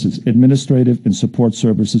services, administrative and support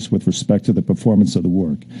services with respect to the performance of the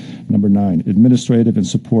work. Number 9, administrative and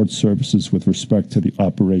support services with respect to the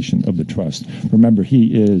operation of the trust. Remember,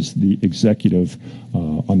 he is the executive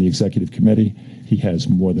on the executive committee. He has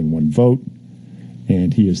more than one vote,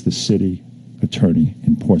 and he is the city attorney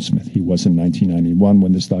in Portsmouth. He was in 1991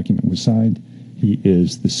 when this document was signed. He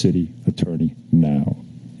is the city attorney now.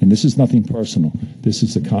 And this is nothing personal. This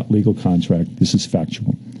is a legal contract. This is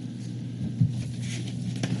factual.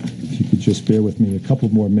 If you could just bear with me a couple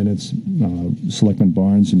more minutes, Selectman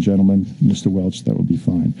Barnes and gentlemen, Mr. Welch, that would be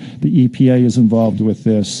fine. The EPA is involved with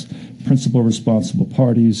this. Principal responsible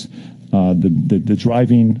parties. The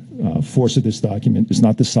driving force of this document is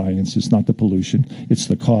not the science, it's not the pollution, it's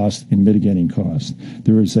the cost and mitigating cost.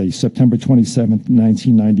 There is a September 27th,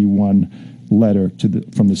 1991 letter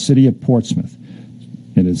from the City of Portsmouth,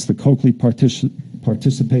 and it's the Coakley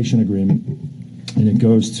Participation Agreement, and it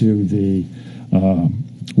goes to the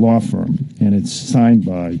law firm, and it's signed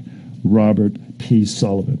by Robert P.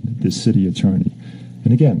 Sullivan, the city attorney.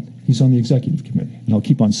 And again, he's on the executive committee, and I'll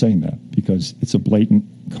keep on saying that because it's a blatant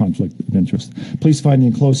conflict of interest. Please find the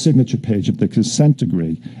enclosed signature page of the consent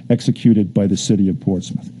decree executed by the City of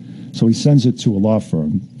Portsmouth. So he sends it to a law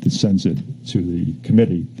firm that sends it to the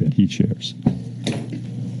committee that he chairs.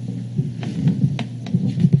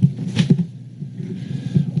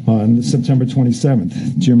 On September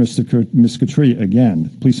 27th, dear Ms. Catrie, again,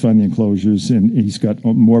 please find the enclosures, and he's got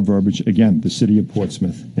more verbiage, again, the City of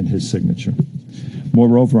Portsmouth and his signature.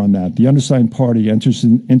 Moreover on that, the undersigned party enters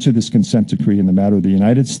into this consent decree in the matter of the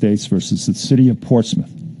United States versus the City of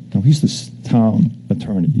Portsmouth. Now, he's the town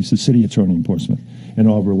attorney. He's the city attorney in Portsmouth, and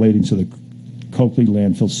all relating to the Coakley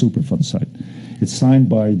Landfill Superfund site. It's signed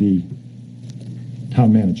by the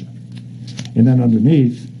town manager. And then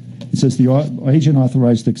underneath, it says the agent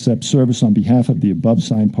authorized to accept service on behalf of the above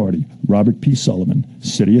signed party, Robert P. Sullivan,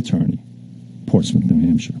 city attorney, Portsmouth, New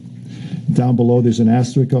Hampshire. Down below, there's an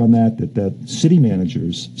asterisk on that city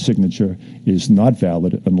manager's signature is not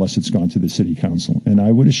valid unless it's gone to the city council. And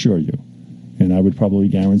I would assure you, and I would probably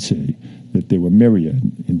guarantee, that there were myriad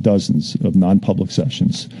and dozens of non-public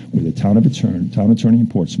sessions with the town attorney in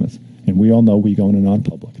Portsmouth, and we all know we go into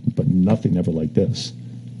non-public, but nothing ever like this.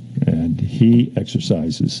 And he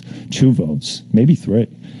exercises 2 votes, maybe 3,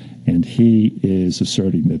 and he is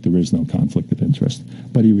asserting that there is no conflict of interest.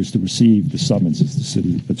 But he was to receive the summons as the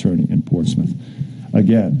city attorney in Portsmouth.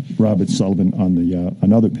 Again, Robert Sullivan on the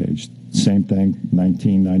another page, same thing,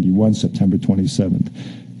 1991, September 27th.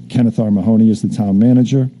 Kenneth R. Mahoney is the town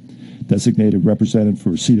manager. Designated representative for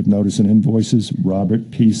receipt of notice and invoices,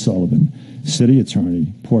 Robert P. Sullivan, city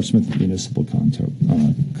attorney, Portsmouth Municipal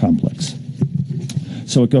Complex.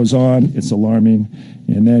 So it goes on, it's alarming,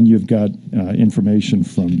 and then you've got information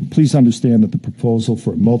from, please understand that the proposal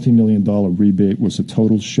for a multi-million-dollar rebate was a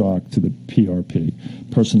total shock to the PRP,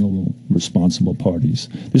 personal responsible parties.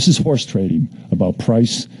 This is horse trading about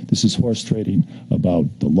price. This is horse trading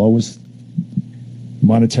about the lowest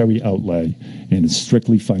monetary outlay, and it's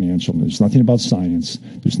strictly financial. There's nothing about science.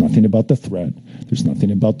 There's nothing about the threat. There's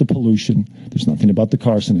nothing about the pollution. There's nothing about the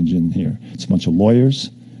carcinogen here. It's a bunch of lawyers,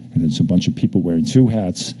 and it's a bunch of people wearing 2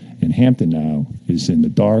 hats, and Hampton now is in the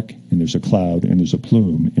dark, and there's a cloud, and there's a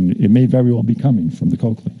plume, and it may very well be coming from the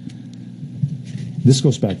Coakley. This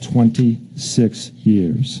goes back 26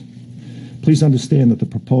 years. Please understand that the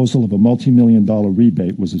proposal of a multi-million-dollar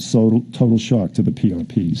rebate was a total shock to the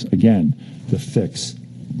PRPs. Again, the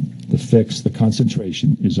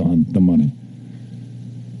concentration is on the money.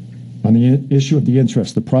 On the issue of the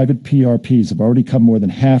interest, the private PRPs have already come more than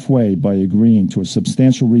halfway by agreeing to a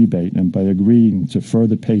substantial rebate and by agreeing to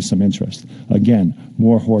further pay some interest. Again,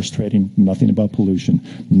 more horse trading, nothing about pollution,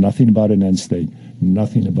 nothing about an end state,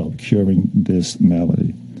 nothing about curing this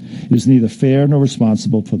malady. It is neither fair nor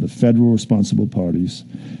responsible for the federal responsible parties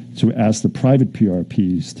to ask the private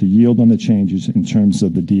PRPs to yield on the changes in terms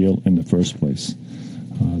of the deal in the first place.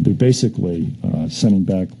 They're basically sending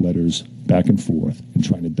back letters back and forth and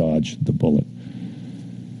trying to dodge the bullet.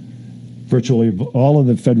 Virtually all of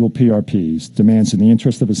the federal PRPs demands in the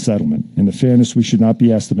interest of a settlement. In the fairness, we should not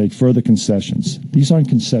be asked to make further concessions. These aren't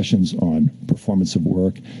concessions on performance of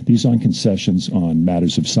work. These aren't concessions on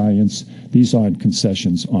matters of science. These aren't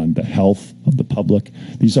concessions on the health of the public.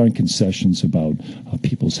 These aren't concessions about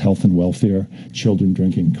people's health and welfare, children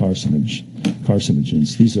drinking carcinogens.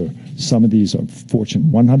 Some of these are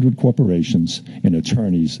Fortune 100 corporations and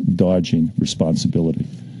attorneys dodging responsibility.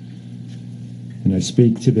 And I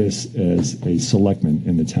speak to this as a selectman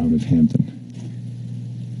in the town of Hampton.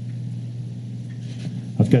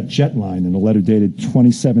 I've got Jetline in a letter dated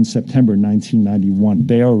 27 September 1991.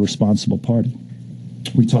 They are a responsible party.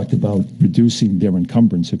 We talked about reducing their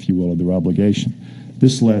encumbrance, if you will, or their obligation.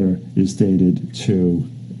 This letter is dated to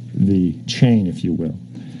the chain, if you will.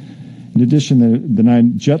 In addition,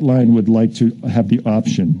 Jetline would like to have the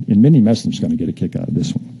option, and Minnie Messner's going to get a kick out of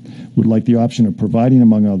this one, would like the option of providing,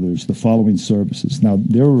 among others, the following services. Now,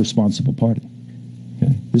 they're a responsible party.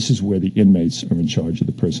 Okay? This is where the inmates are in charge of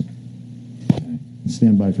the prison. Okay?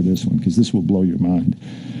 Stand by for this one, because this will blow your mind.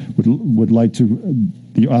 Would like to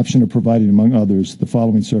the option of providing, among others, the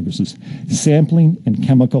following services: sampling and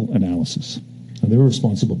chemical analysis. Now, they're a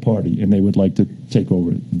responsible party, and they would like to take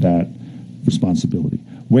over that responsibility.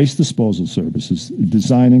 Waste disposal services,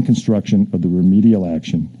 design and construction of the remedial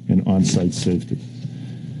action, and on-site safety.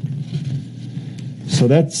 So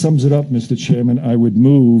that sums it up, Mr. Chairman. I would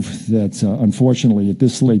move that, unfortunately, at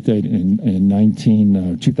this late date in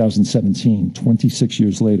 2017, 26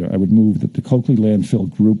 years later, I would move that the Coakley Landfill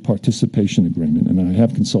Group Participation Agreement, and I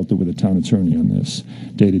have consulted with a town attorney on this,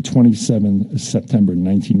 dated 27 September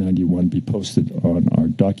 1991, be posted on our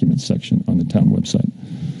documents section on the town website.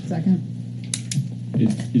 Second.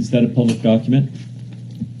 Is that a public document?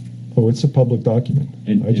 Oh, it's a public document.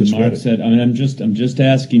 And, I just Mark read it. said, I mean, I'm just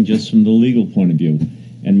asking, just from the legal point of view.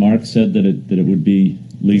 And Mark said that it would be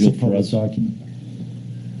legal It's a for public us. document.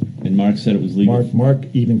 And Mark said it was legal. Mark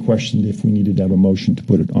even questioned if we needed to have a motion to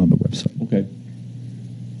put it on the website. Okay.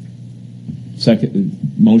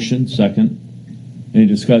 Motion, second. Any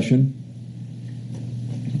discussion?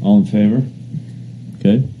 All in favor?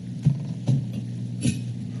 Okay.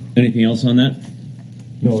 Anything else on that?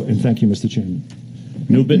 No, and thank you, Mr. Chairman.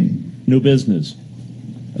 New business.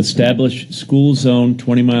 Establish school zone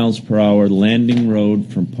 20 miles per hour landing road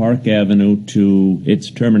from Park Avenue to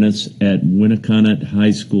its terminus at Winnicott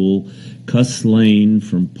High School, Cuss Lane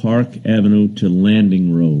from Park Avenue to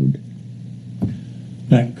Landing Road.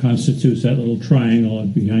 That constitutes that little triangle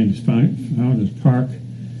behind Founders Park,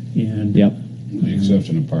 and Yep. The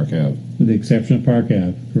exception of Park Ave. with the exception of Park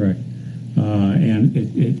Ave, correct. And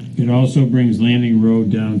it also brings Landing Road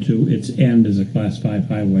down to its end as a Class 5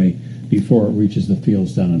 highway before it reaches the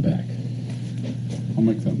fields down and back. I'll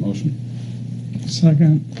make that motion.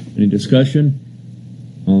 Second. Any discussion?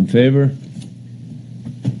 All in favor?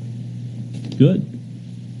 Good.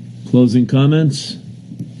 Closing comments?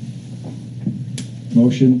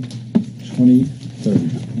 Motion 2030.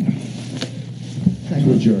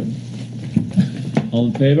 To adjourn. All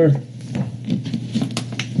in favor?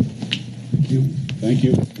 Thank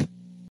you.